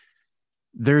that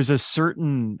there's a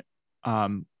certain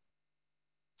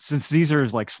since these are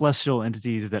like celestial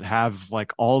entities that have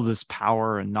like all this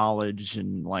power and knowledge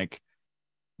and like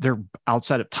they're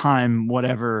outside of time,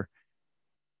 whatever,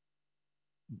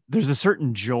 there's a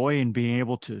certain joy in being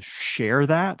able to share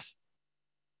that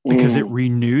because it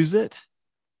renews it,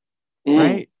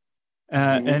 right?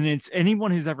 And it's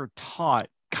anyone who's ever taught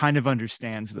kind of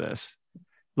understands this.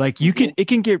 Like you can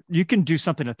do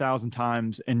something 1,000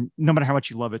 times, and no matter how much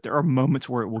you love it, there are moments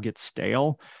where it will get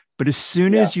stale. But as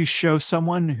soon as you show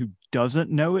someone who doesn't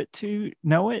know it to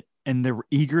know it, and they're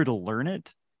eager to learn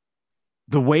it,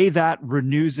 the way that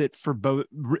renews it for both,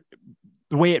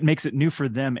 the way it makes it new for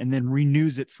them and then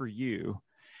renews it for you.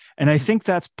 And I think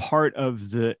that's part of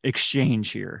the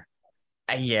exchange here.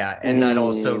 Yeah, and that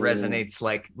also resonates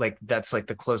like that's like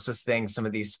the closest thing some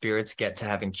of these spirits get to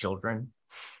having children.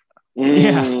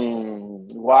 Yeah.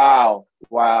 Wow.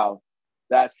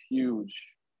 That's huge.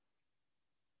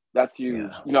 That's huge.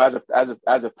 Yeah. You know,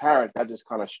 as a parent, that just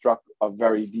kind of struck a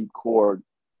very deep chord.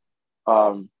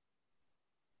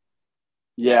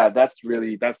 Yeah, that's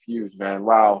huge, man.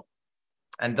 Wow.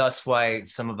 And thus why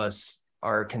some of us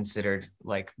are considered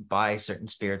like by certain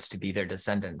spirits to be their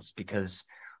descendants, because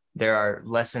there are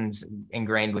lessons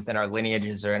ingrained within our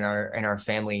lineages or in our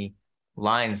family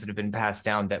lines that have been passed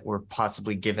down that were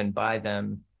possibly given by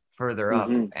them further up,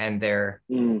 and they're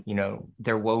you know,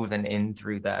 they're woven in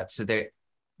through that, so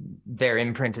their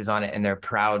imprint is on it, and they're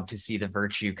proud to see the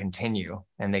virtue continue,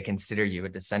 and they consider you a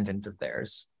descendant of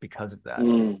theirs because of that.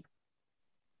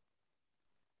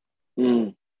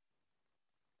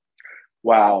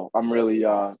 Wow, I'm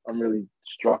really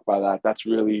struck by that. That's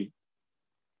really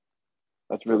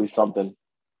something.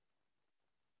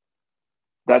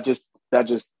 That just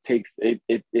takes it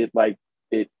like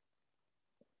it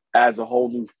adds a whole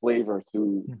new flavor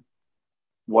to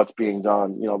what's being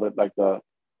done. You know,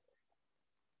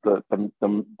 the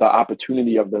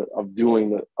opportunity of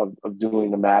doing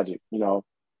the magic. You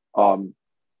know,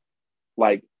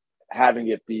 like having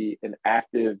it be an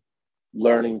active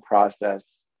learning process.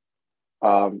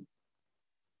 Kind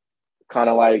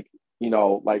of like, you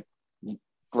know, like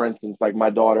for instance, like my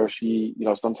daughter, she, you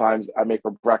know, sometimes I make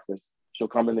her breakfast. She'll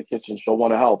come in the kitchen. She'll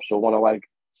want to help. She'll want to like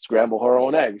scramble her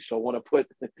own eggs. She'll want to put,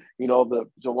 you know,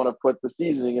 she'll want to put the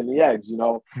seasoning in the eggs, you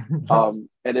know,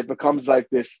 and it becomes like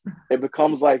this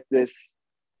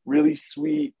really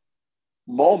sweet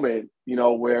moment, you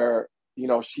know, where, you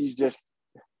know, she's just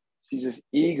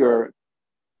eager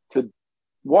to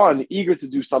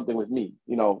do something with me,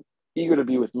 you know, eager to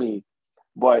be with me,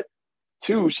 but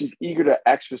two, she's eager to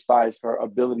exercise her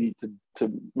ability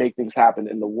to make things happen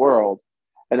in the world.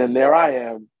 And then there I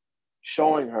am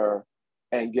showing her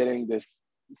and getting this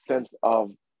sense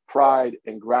of pride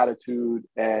and gratitude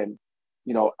and,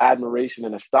 you know, admiration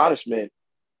and astonishment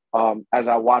as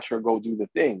I watch her go do the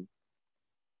thing.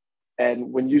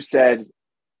 And when you said,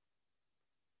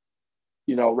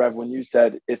 you know, Rev, when you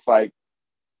said it's like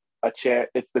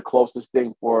it's the closest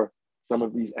thing for some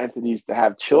of these entities to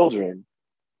have children,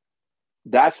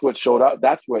 that's what showed up.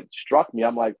 That's what struck me.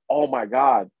 I'm like, oh my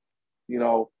God, you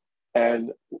know,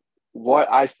 and what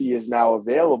I see is now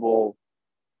available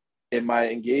in my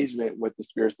engagement with the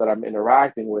spirits that I'm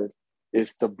interacting with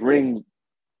is to bring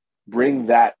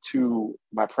that to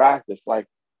my practice. Like,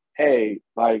 hey,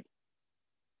 like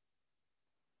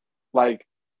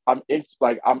I'm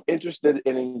interested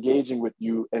in engaging with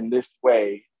you in this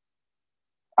way.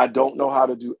 I don't know how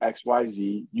to do X, Y,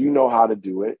 Z. You know how to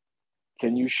do it.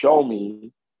 Can you show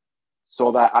me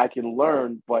so that I can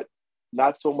learn, but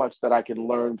not so much that I can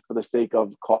learn for the sake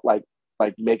of like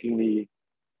making the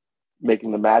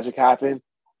magic happen,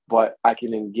 but I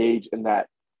can engage in that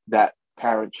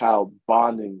parent-child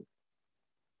bonding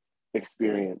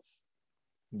experience,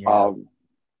 you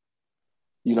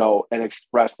know, and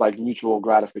express like mutual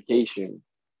gratification,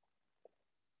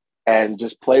 and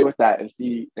just play with that and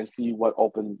see what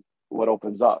opens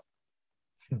up.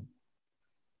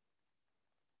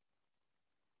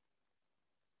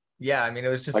 Yeah, I mean, it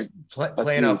was just like,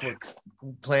 playing off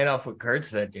what Kurt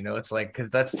said. You know, it's like, because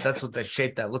that's what the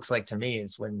shape that looks like to me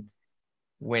is when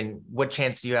what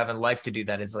chance do you have in life to do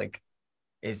that is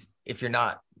if you're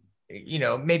not, you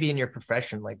know, maybe in your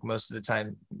profession, like most of the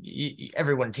time,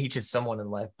 everyone teaches someone in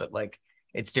life, but like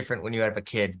it's different when you have a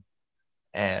kid.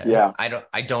 And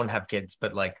I don't have kids,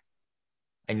 but like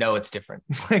I know it's different.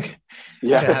 Like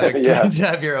to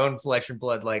have your own flesh and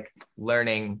blood, like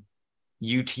learning.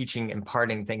 You teaching,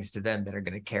 imparting things to them that are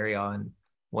going to carry on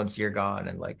once you're gone.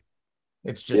 And like,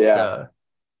 it's just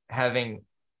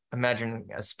imagine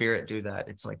a spirit do that.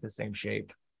 It's like the same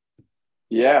shape.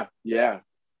 Yeah.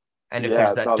 And if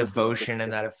there's that devotion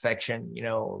and that affection, you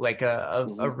know, like a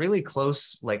really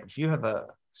close, like if you have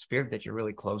spirit that you're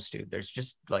really close to, there's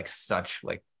just like such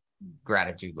like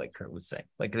gratitude, like Kurt would say.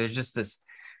 Like there's just this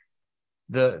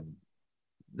the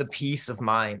peace of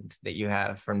mind that you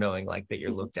have from knowing like that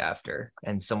you're looked after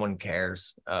and someone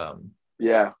cares.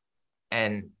 Yeah.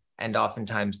 And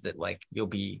oftentimes that like you'll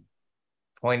be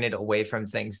pointed away from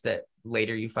things that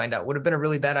later you find out would have been a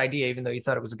really bad idea, even though you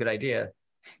thought it was a good idea.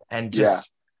 And just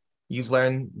you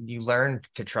learn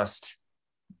to trust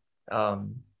the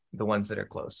ones that are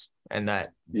close. And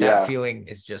that feeling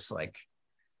is just like,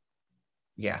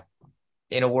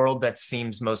 in a world that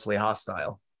seems mostly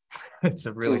hostile, it's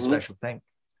a really special thing.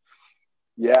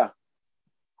 Yeah.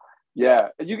 Yeah.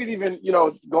 And you can even, you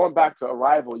know, going back to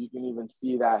Arrival, you can even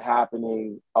see that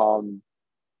happening. You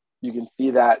can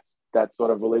see that sort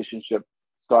of relationship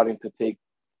starting to take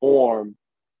form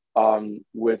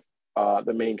with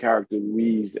the main character,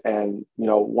 Louise, and, you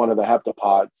know, one of the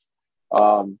heptapods,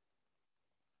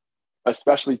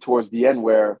 especially towards the end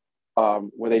where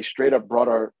they straight up brought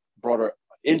her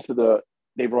into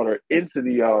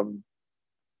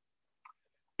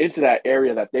that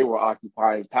area that they were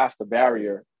occupying past the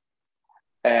barrier.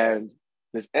 And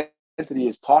this entity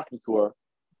is talking to her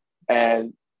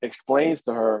and explains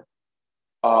to her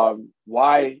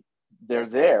why they're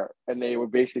there. And they were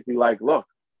basically like, look,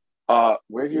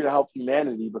 we're here to help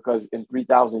humanity because in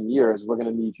 3,000 years, we're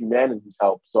going to need humanity's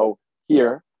help. So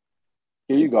here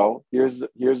you go. Here's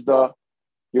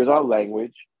our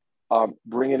language.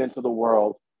 Bring it into the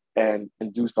world and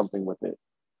do something with it.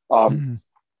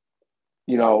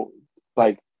 You know,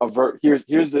 like here's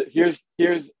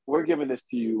we're giving this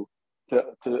to you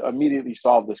to immediately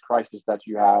solve this crisis that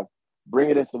you have. Bring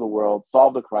it into the world,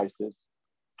 solve the crisis.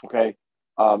 Okay.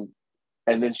 And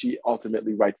then she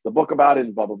ultimately writes the book about it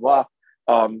and blah, blah, blah.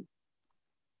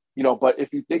 You know, but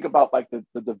if you think about like the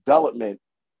development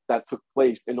that took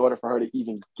place in order for her to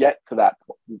even get to that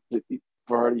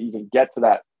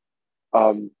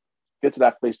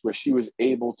place where she was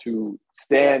able to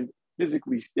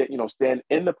physically stand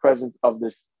in the presence of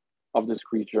this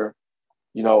creature,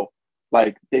 you know,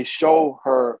 like they show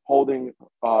her holding,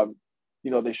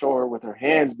 they show her with her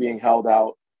hands being held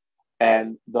out,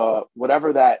 and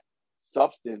whatever that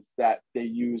substance that they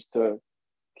use to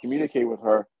communicate with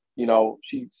her, you know,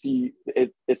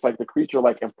 it's like the creature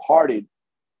like imparted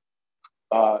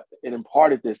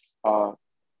this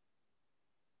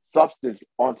substance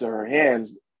onto her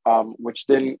hands, which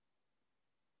then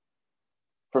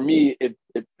for me it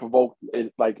provoked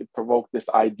this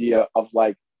idea of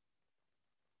like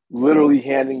literally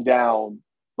handing down,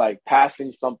 like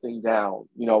passing something down,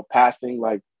 you know, passing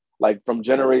like from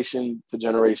generation to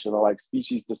generation or like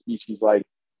species to species, like,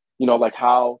 you know, like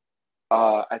how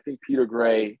I think Peter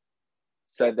Gray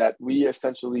said that we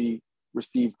essentially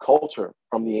received culture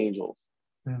from the angels.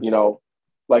 You know,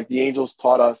 like the angels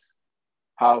taught us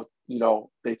how, you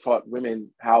know, they taught women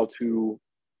how to,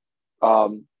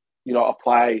 you know,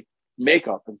 apply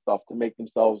makeup and stuff to make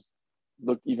themselves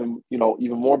look even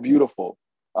more beautiful.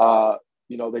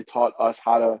 You know, they taught us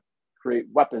how to create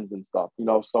weapons and stuff, you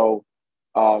know, so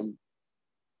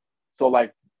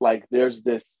like there's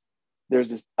this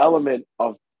element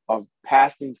of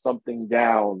passing something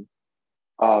down,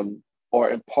 or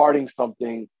imparting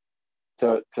something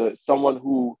to someone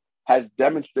who has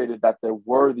demonstrated that they're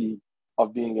worthy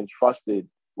of being entrusted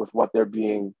with what they're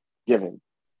being given.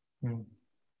 You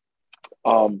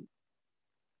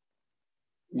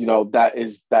know, that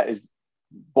is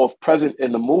both present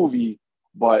in the movie,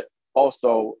 but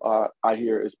also I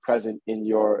hear is present in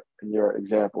your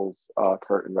examples,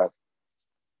 Kurt and Rev.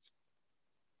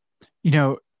 You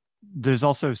know, there's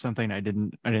also something I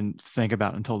didn't think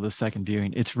about until the second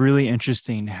viewing. It's really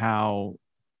interesting how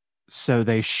the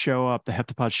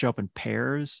heptapods show up in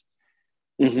pairs,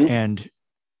 and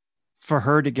for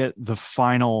her to get the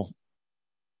final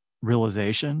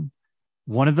realization,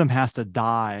 one of them has to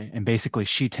die, and basically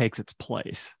she takes its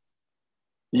place.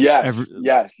 Yes.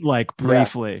 Like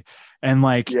briefly, yes. And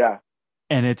like, yeah.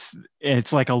 And it's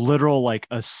like a literal like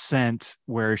ascent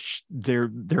where she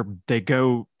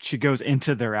goes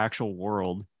into their actual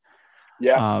world.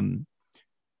 Yeah.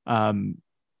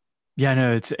 Yeah,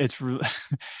 no, it's really,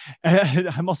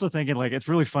 I'm also thinking like it's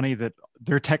really funny that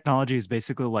their technology is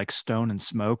basically like stone and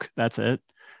smoke. That's it.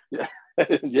 Yeah.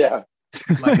 Yeah.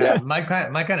 My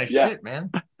kind of shit, man.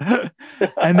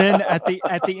 And then at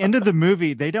the end of the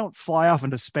movie, they don't fly off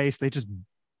into space. They just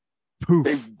poof.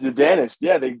 They vanish.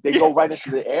 Yeah, they go right into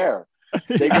the air.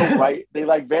 They go right. They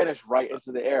like vanish right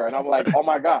into the air, and I'm like, oh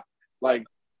my god, like,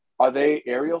 are they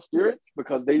aerial spirits?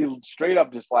 Because they straight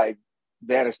up just like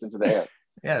vanished into the air.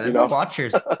 Yeah, they're the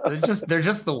watchers. They're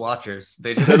just the watchers.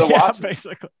 They're the watchers,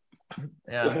 basically.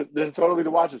 Yeah, they're totally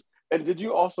the watchers. And did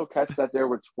you also catch that there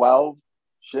were 12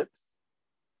 ships?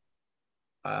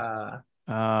 Yeah.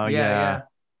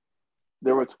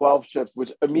 There were 12 ships,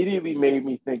 which immediately made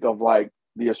me think of like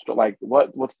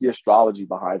what's the astrology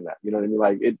behind that? You know what I mean?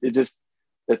 Like it's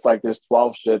like there's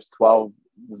 12 ships, 12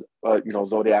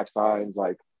 zodiac signs.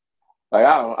 Like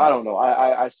I don't know.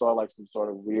 I saw like some sort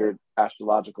of weird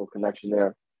astrological connection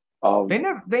there. They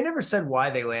never said why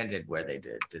they landed where they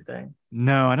did they?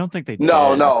 No, I don't think they did.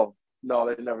 No,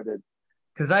 they never did.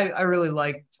 Because I really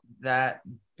liked that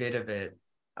bit of it.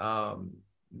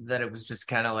 That it was just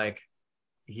kind of like,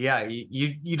 yeah,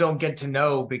 you don't get to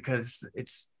know because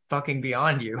it's fucking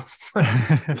beyond you.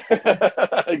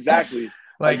 Exactly.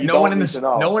 Like no one in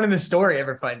the story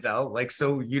ever finds out. Like,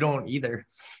 so you don't either.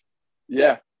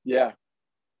 Yeah. That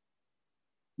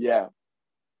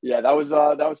was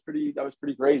pretty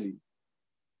crazy.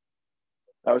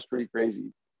 That was pretty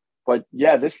crazy. But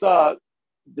yeah, this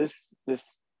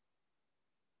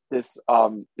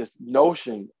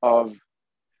notion of,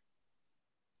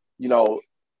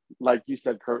 like you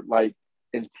said, Kurt, like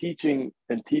in teaching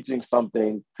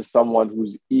something to someone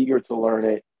who's eager to learn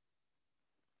it,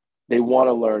 they want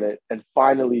to learn it, and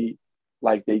finally,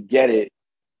 like they get it.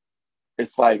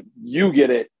 It's like you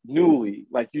get it newly,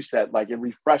 like you said, like it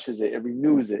refreshes it, it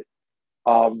renews it.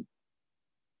 And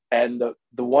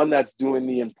the one that's doing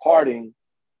the imparting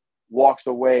walks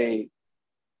away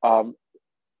with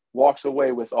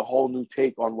a whole new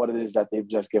take on what it is that they've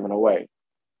just given away.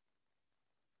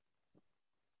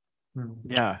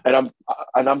 Yeah. And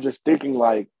I'm just thinking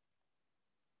like,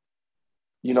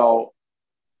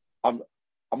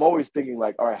 I'm always thinking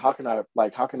like, all right, how can I,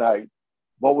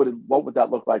 what would that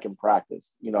look like in practice?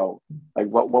 Like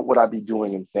what would I be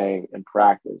doing and saying in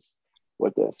practice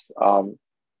with this?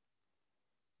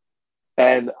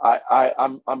 And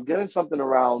I'm getting something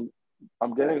around,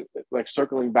 I'm getting like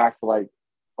circling back to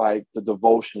like the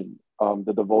devotion,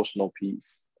 the devotional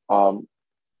piece, the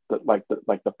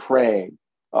praying,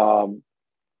 and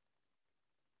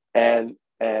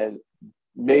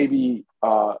maybe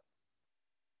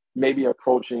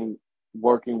approaching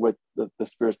working with the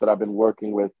spirits that I've been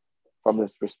working with from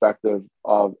this perspective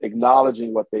of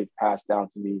acknowledging what they've passed down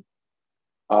to me,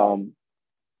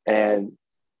 and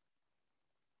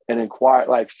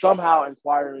somehow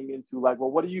inquiring into like,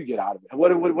 well, what do you get out of it?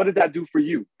 What did that do for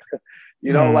you?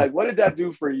 Like what did that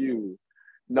do for you?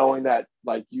 Knowing that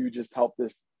like you just helped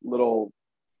this little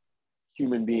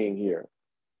human being here,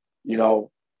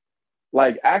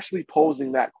 like actually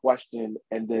posing that question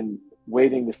and then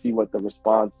waiting to see what the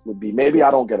response would be. Maybe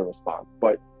I don't get a response,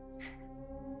 but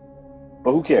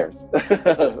who cares?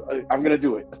 I'm gonna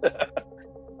do it.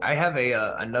 I have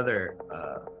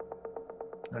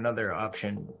another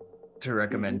option to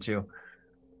recommend too.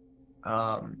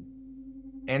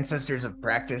 Ancestors of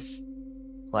practice,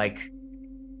 like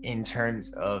in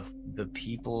terms of the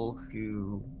people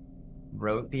who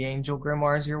wrote the angel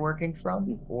grimoires you're working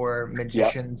from, or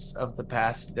magicians of the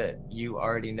past that you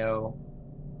already know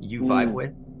you vibe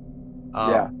with.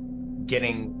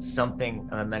 Getting something,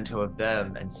 a memento of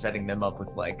them, and setting them up with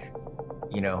like,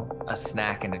 a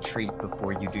snack and a treat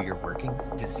before you do your working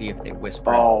to see if they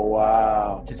whisper. Oh,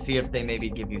 wow. To see if they maybe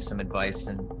give you some advice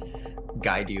and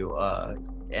guide you.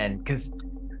 And because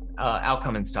Al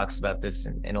Cummins talks about this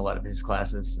in a lot of his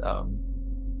classes,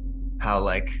 how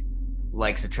like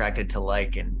like's attracted to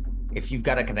like, and if you've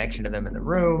got a connection to them in the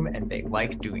room and they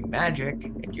like doing magic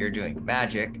and you're doing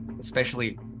magic,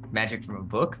 especially magic from a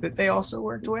book that they also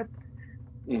worked with,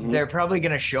 they're probably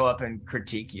going to show up and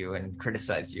critique you and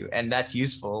criticize you, and that's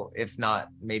useful, if not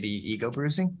maybe ego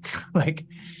bruising. Like,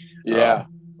 I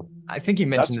think he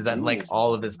mentioned that in like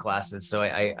all of his classes, so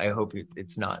I hope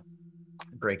it's not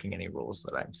breaking any rules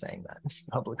that I'm saying that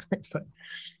publicly. But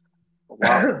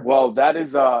wow, well, that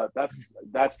is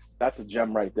that's a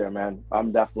gem right there, man.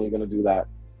 I'm definitely going to do that.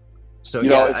 So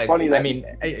it's funny that, I mean,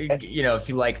 if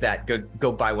you like that,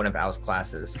 go buy one of Al's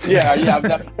classes. I'm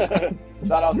definitely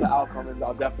shout out to Al Cummins.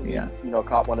 I'll definitely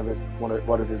cop one of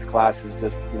his classes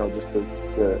just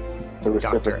to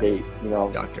reciprocate.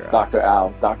 Dr.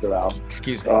 Al.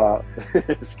 Excuse me.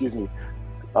 Excuse me.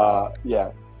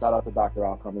 Shout out to Dr.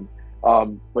 Al Cummins.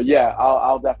 But yeah,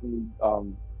 I'll definitely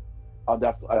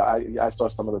I saw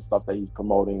some of the stuff that he's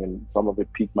promoting, and some of it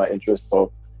piqued my interest.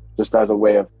 So just as a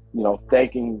way of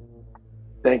thanking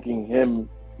him,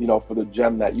 for the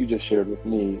gem that you just shared with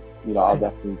me, I'll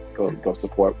definitely go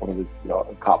support one of his,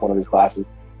 cop one of his classes.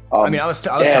 I mean, I was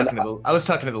talking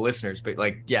to the listeners, but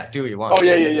like, do what you want. Oh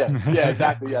yeah,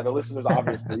 exactly. Yeah, the listeners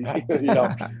obviously,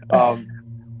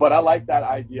 But I like that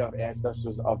idea of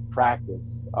ancestors of practice.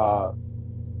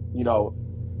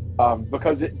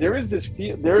 because there is this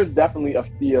feel, there is definitely a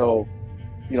feel,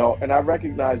 you know, and I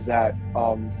recognize that,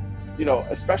 you know,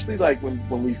 especially like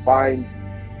when we find,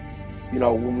 you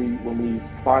know, when we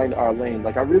find our lane,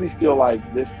 like I really feel like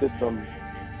this system,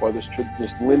 or this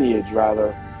lineage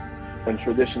rather, and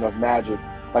tradition of magic,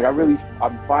 like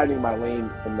I'm finding my lane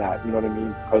in that, you know what I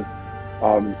mean? Because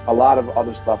a lot of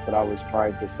other stuff that I was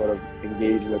trying to sort of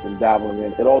engage with and dabbling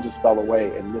in, it all just fell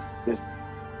away, and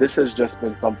this has just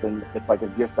been something. It's like a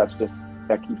gift that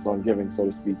keeps on giving, so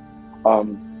to speak.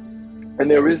 And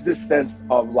there is this sense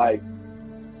of like,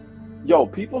 yo,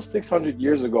 people 600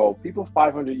 years ago, people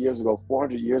 500 years ago,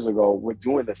 400 years ago were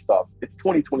doing this stuff. It's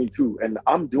 2022 and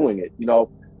I'm doing it, you know,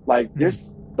 like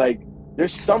there's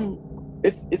some,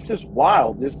 it's just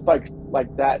wild. There's like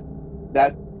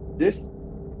that this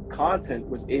content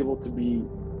was able to be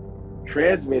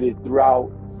transmitted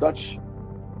throughout such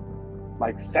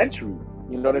like centuries,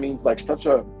 you know what I mean? Like such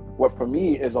a, what for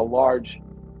me is a large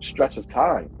stretch of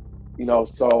time, you know,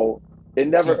 so it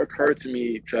never occurred to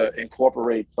me to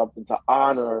incorporate something to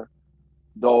honor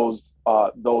those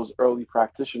early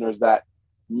practitioners that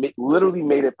literally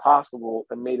made it possible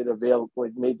and made it available,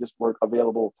 like made this work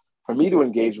available for me to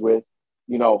engage with,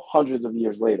 you know, hundreds of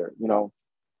years later, you know.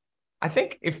 I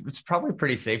think it's probably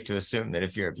pretty safe to assume that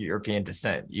if you're of European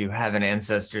descent, you have an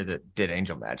ancestor that did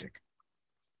angel magic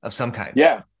of some kind.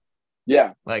 Yeah.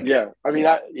 Like, yeah. I mean,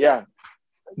 yeah.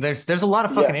 There's a lot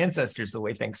of fucking ancestors the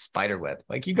way things spiderweb.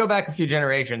 Like you go back a few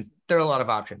generations, there are a lot of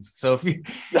options. So if you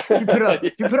put out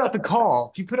the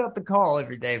call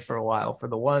every day for a while for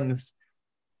the ones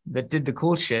that did the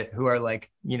cool shit, who are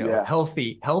like, you know,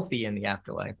 healthy in the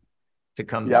afterlife, to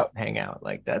come hang out.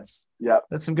 Like that's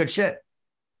some good shit.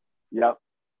 Yep.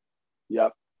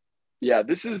 Yeah,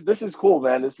 this is cool,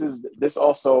 man. It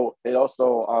also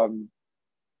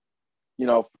you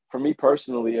know, for me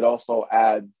personally, it also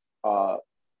adds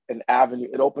an avenue.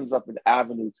 It opens up an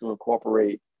avenue to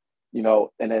incorporate, you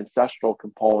know, an ancestral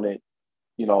component,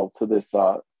 you know, to this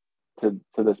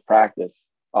this practice.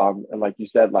 And like you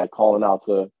said, like calling out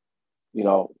to, you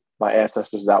know, my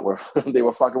ancestors that were they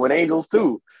were fucking with angels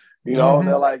too, you know. And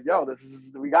they're like, yo,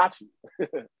 we got you.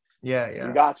 Yeah,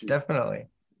 we got you, definitely.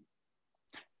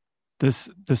 This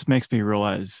makes me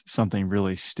realize something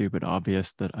really stupid,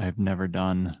 obvious that I've never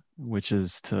done, which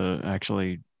is to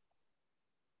actually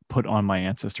put on my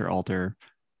ancestor altar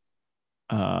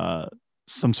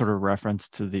some sort of reference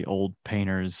to the old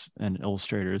painters and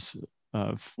illustrators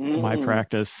of my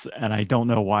practice. And I don't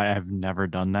know why I've never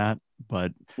done that,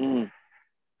 but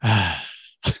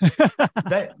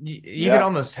that you could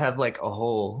almost have like a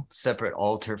whole separate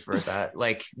altar for that.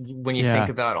 Like when you think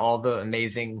about all the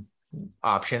amazing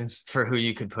options for who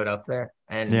you could put up there.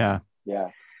 And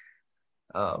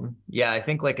I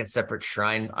think like a separate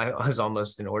shrine I was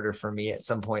almost in order for me at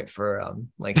some point for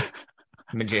like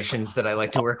magicians that I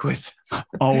like to work with.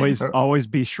 always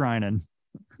be shrining.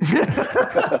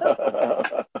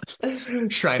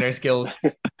 Shriners Guild.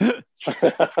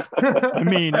 I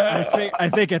mean, I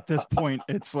think at this point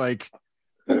it's like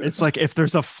if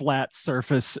there's a flat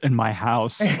surface in my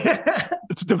house,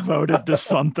 it's devoted to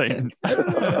something.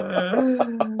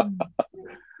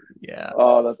 Yeah.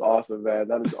 Oh, that's awesome, man.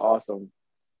 That is awesome.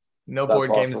 No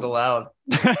board games allowed.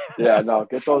 Yeah, no,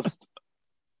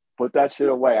 put that shit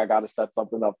away. I gotta set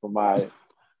something up for my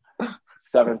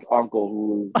 7th uncle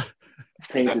who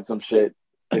painted some shit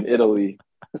in Italy.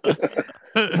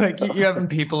 Like you having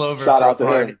people over Shout for out a to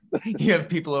party. him. You have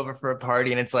people over for a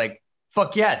party and it's like,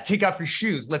 fuck yeah, take off your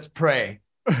shoes, let's pray.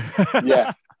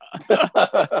 Yeah.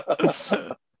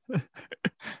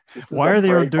 Why are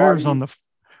the hors d'oeuvres on the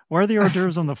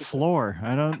floor?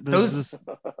 I don't.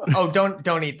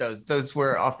 Don't eat those. Those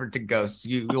were offered to ghosts.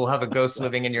 You'll have a ghost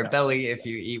living in your belly if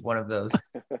you eat one of those.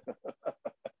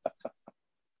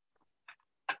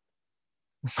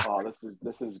 Oh, this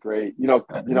is great. You know,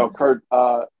 Kurt.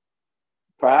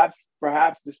 Perhaps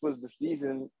this was the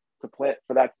season to plant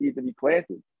for that seed to be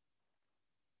planted.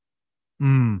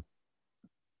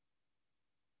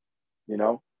 You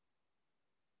know,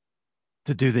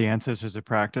 to do the ancestors of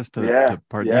practice. Well,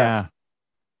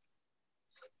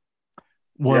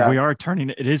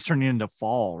 it is turning into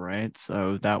fall, right?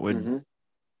 So that would be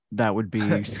that would be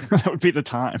the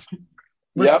time.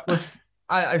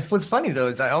 What's funny though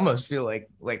is I almost feel like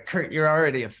Kurt, you're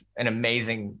already an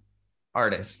amazing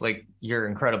artist. Like you're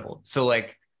incredible. So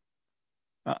like,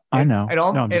 I know. It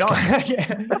almost.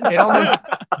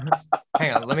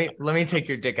 Hang on. Let me take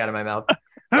your dick out of my mouth.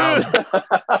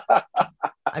 I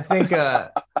think.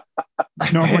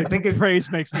 Normally,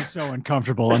 praise makes me so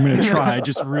uncomfortable. I'm going to try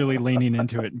just really leaning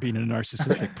into it and being a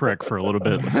narcissistic prick for a little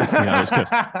bit. Let's just see how this goes.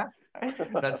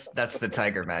 That's the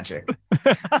tiger magic.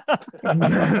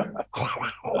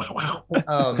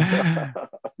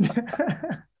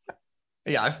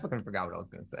 Yeah, I fucking forgot what I was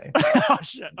gonna say. Oh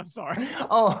shit, I'm sorry.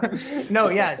 Oh no,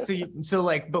 yeah. So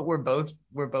like, but we're both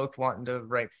wanting to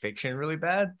write fiction really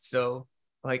bad. So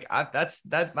like,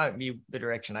 that might be the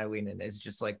direction I lean in, is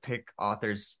just like pick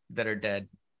authors that are dead,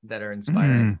 that are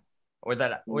inspiring, or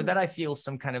that I feel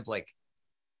some kind of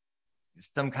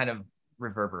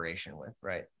reverberation with,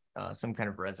 right? Some kind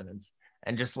of resonance,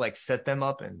 and just like set them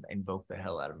up and invoke the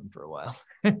hell out of them for a while.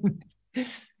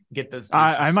 Get those juices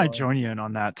I might flowing. join you in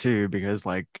on that too, because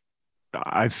like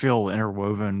I feel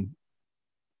interwoven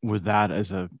with that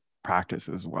as a practice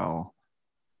as well.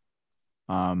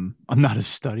 I'm not as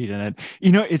studied in it.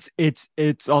 You know, it's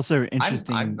also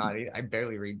interesting. I'm not. I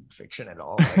barely read fiction at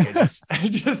all. Like I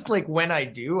just like, when I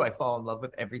do, I fall in love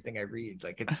with everything I read.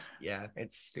 Like it's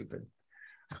stupid.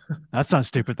 That's not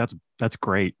stupid. That's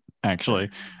great,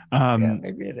 actually. Yeah,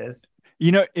 maybe it is.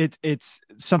 You know, it's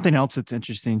something else that's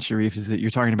interesting, Shariyf, is that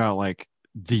you're talking about like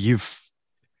the youth,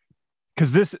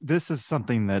 because this is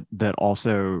something that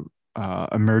also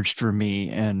emerged for me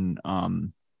in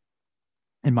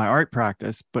my art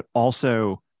practice, but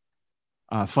also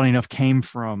funny enough came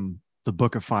from the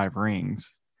Book of Five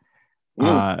Rings,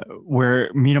 where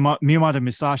Miyamoto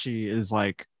Musashi is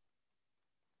like,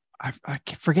 I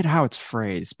forget how it's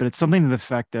phrased, but it's something to the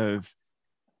effect of,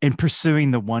 in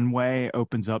pursuing the one way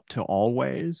opens up to all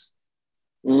ways.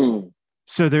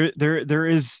 So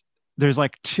there's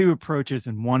like two approaches,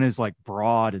 and one is like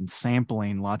broad and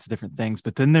sampling lots of different things,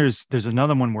 but then there's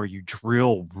another one where you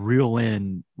drill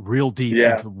real deep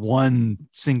into one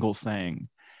single thing.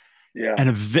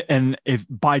 And if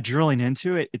by drilling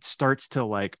into it, it starts to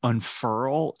like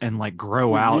unfurl and like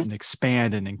grow out and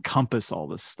expand and encompass all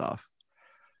this stuff.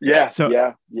 So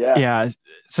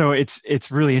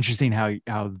it's really interesting how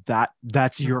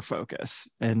that's your focus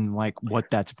and like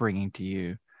what that's bringing to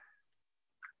you.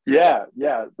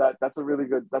 That's a really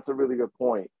good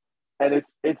point. And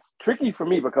it's tricky for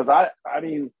me because I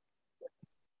mean,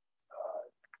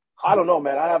 I don't know,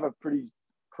 man. I have a pretty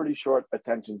short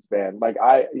attention span. Like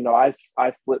I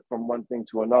flip from one thing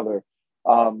to another.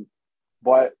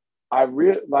 But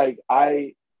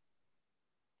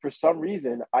for some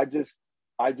reason, I just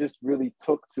really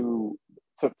took to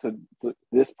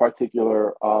this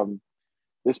particular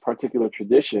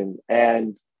tradition,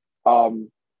 and I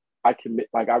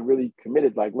really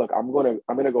committed, like, look, I'm gonna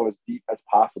go as deep as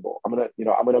possible. I'm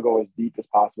gonna go as deep as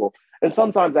possible. And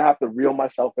sometimes I have to reel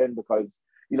myself in because,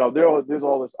 there's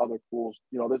all this other cool,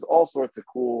 there's all sorts of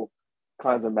cool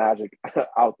kinds of magic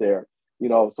out there.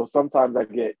 So sometimes I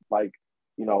get like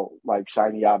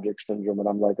shiny object syndrome, and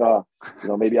I'm like,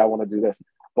 maybe I want to do this.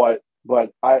 But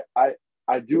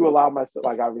I do allow myself,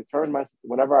 like,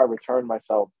 whenever I return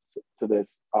myself to this,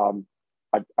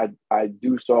 I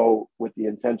do so with the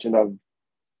intention of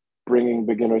bringing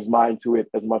beginner's mind to it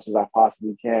as much as I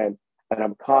possibly can. And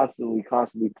I'm constantly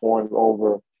pouring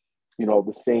over,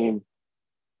 the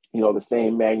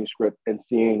same manuscript and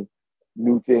seeing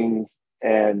new things.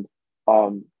 And,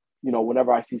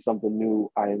 whenever I see something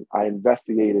new, I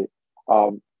investigate it.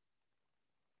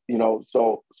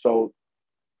 So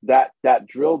that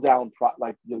drill down,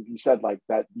 like you said, like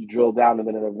that you drill down and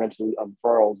then it eventually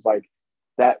unfurls, like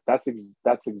that's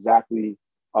exactly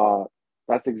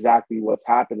what's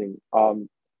happening. And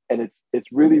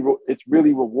it's really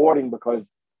rewarding because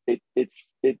it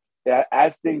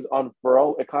as things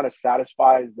unfurl, it kind of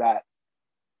satisfies that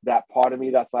part of me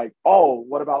that's like, oh,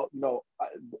 what about,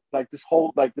 like this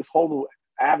whole new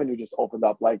avenue just opened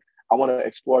up, like I want to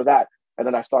explore that. And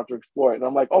then I start to explore it and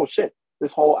I'm like, oh shit,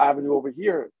 this whole avenue over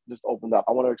here just opened up,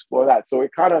 I want to explore that. So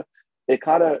it kind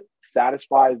of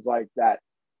satisfies like that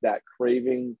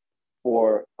craving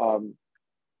for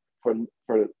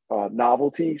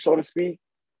novelty, so to speak,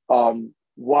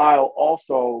 while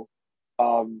also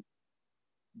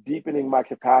deepening my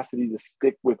capacity to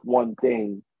stick with one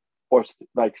thing, or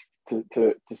to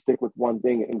stick with one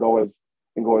thing and go as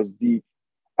deep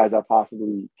as I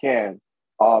possibly can.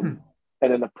 And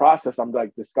in the process, I'm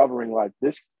like discovering like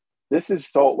this is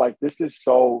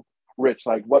so rich.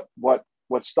 Like what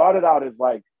started out as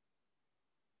like,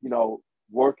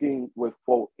 working with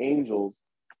quote angels,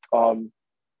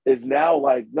 is now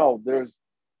like, no, there's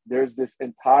this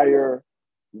entire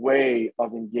way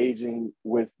of engaging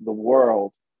with the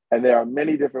world. And there are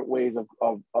many different ways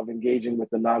of engaging with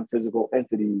the non-physical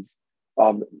entities,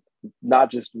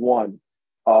 not just one.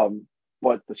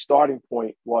 But the starting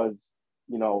point was,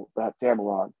 that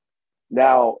Tamaran.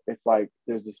 Now it's like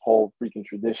there's this whole freaking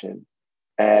tradition,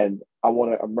 and I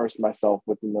want to immerse myself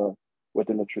within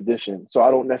the tradition. So I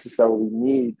don't necessarily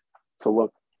need to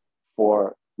look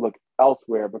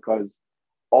elsewhere, because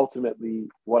ultimately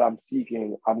what I'm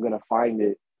seeking, I'm going to find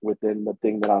it within the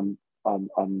thing that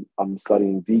I'm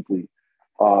studying deeply.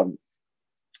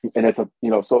 And it's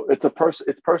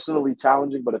it's personally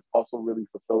challenging, but it's also really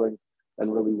fulfilling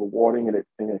and really rewarding, and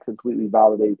it completely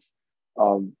validates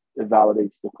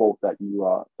the quote that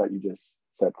you just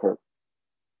said, Kurt.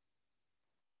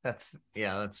 That's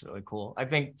really cool. I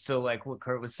think so. Like what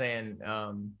Kurt was saying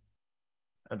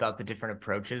about the different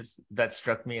approaches, that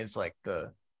struck me as like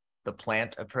the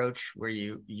plant approach, where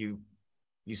you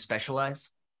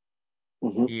specialize.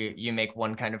 Mm-hmm. You make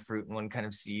one kind of fruit and one kind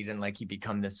of seed, and like you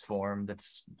become this form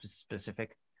that's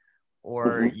specific.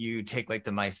 Or Mm-hmm. you take like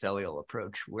the mycelial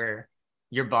approach, where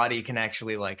your body can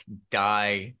actually like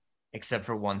die except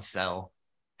for one cell,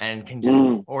 and can just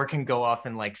or can go off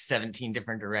in like 17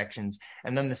 different directions,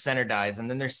 and then the center dies, and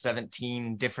then there's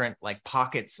 17 different like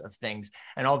pockets of things,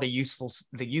 and all the useful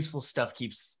stuff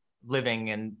keeps living,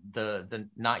 and the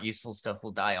not useful stuff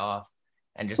will die off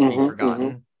and just be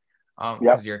forgotten.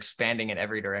 Because you're expanding in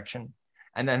every direction.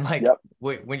 And then like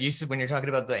when you're talking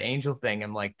about the angel thing,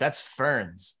 I'm like, that's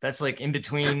ferns. That's like in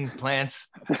between plants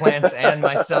and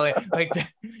mycelium. Like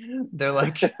they're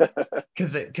like,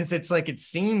 because it's like, it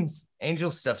seems,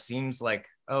 angel stuff seems like,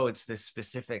 oh, it's this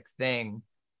specific thing,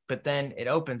 but then it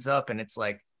opens up and it's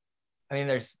like, I mean,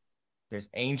 there's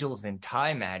angels in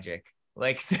Thai magic.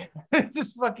 Like there's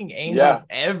just fucking angels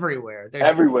everywhere.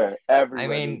 Everywhere. I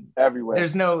mean, everywhere.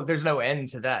 There's no end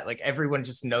to that. Like everyone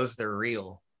just knows they're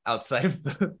real outside of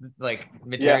the, like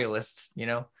materialists, you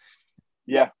know?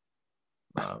 Yeah.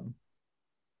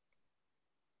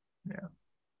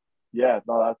 Yeah.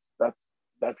 No,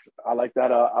 that's I like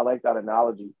that. I like that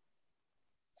analogy.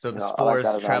 So the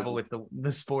spores travel with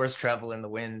the spores travel in the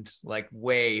wind, like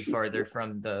way farther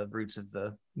from the roots of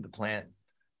the plant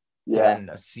than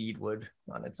a seed would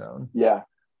on its own. Yeah.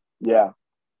 No,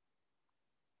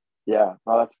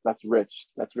 that's rich.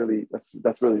 That's really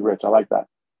rich. I like that.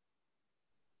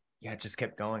 Yeah, it just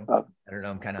kept going. I don't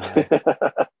know. I'm kind of high.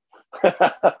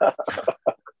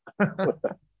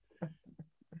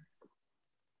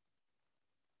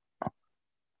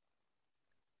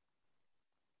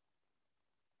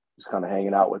 Just kind of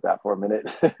hanging out with that for a minute.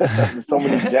 So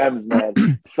many gems,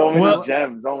 man. So many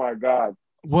gems. Oh my God.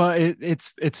 Well,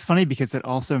 it's funny because it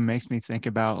also makes me think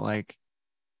about like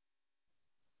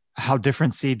how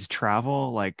different seeds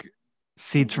travel. Like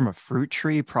seeds from a fruit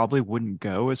tree probably wouldn't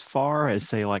go as far as,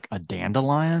 say, like a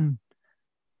dandelion.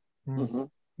 Mm-hmm.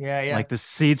 Yeah. Like the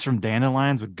seeds from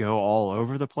dandelions would go all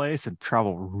over the place and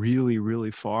travel really,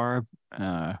 really far.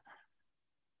 Whereas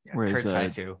Kurt's high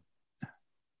too.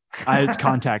 It's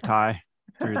contact high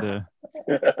through the.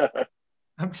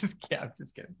 I'm just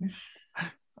kidding.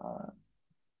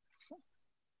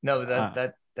 No,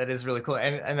 that is really cool.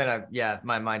 And then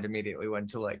my mind immediately went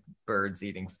to like birds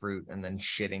eating fruit and then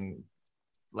shitting,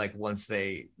 like once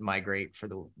they migrate for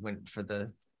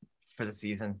the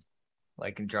season,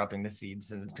 like, and dropping the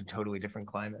seeds in a totally different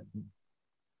climate.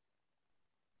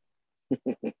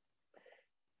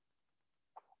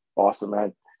 Awesome,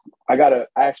 man. I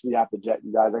actually have to jet,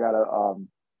 you guys. I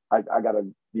gotta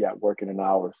be at work in an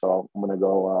hour, so I'm gonna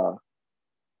go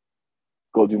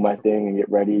do my thing and get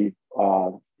ready.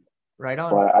 Right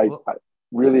on. But I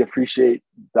really appreciate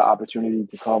the opportunity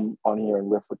to come on here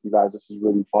and riff with you guys. This is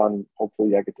really fun.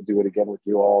 Hopefully I get to do it again with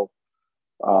you all.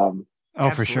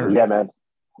 For sure. Yeah, man.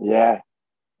 Yeah.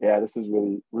 This is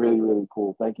really, really, really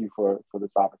cool. Thank you for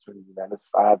this opportunity, man.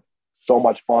 I had so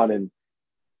much fun, and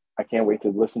I can't wait to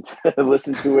listen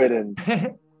to it and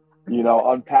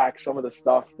unpack some of the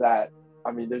stuff that,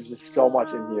 I mean, there's just so much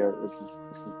in here. It's just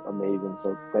amazing.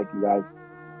 So thank you guys.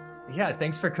 Yeah,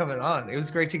 thanks for coming on. It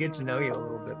was great to get to know you a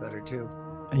little bit better too.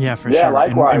 Yeah, for sure.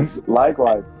 Likewise.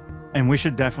 Likewise. And we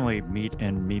should definitely meet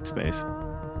in meet space.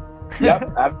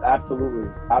 Yep, absolutely,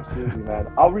 man.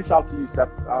 I'll reach out to you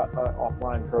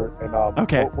offline, Kurt, and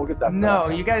okay, we'll get that. No,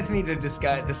 you guys need to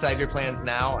decide your plans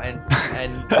now and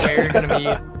where you're gonna meet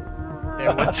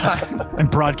and what time,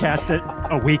 and broadcast it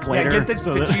a week later. Yeah, get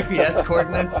the GPS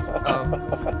coordinates.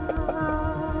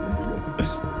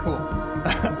 Cool.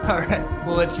 All right,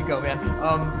 we'll let you go, man.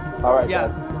 All right. Yeah,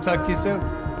 guys. Talk to you soon.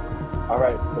 All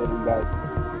right, later, you guys.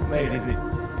 Later. Easy.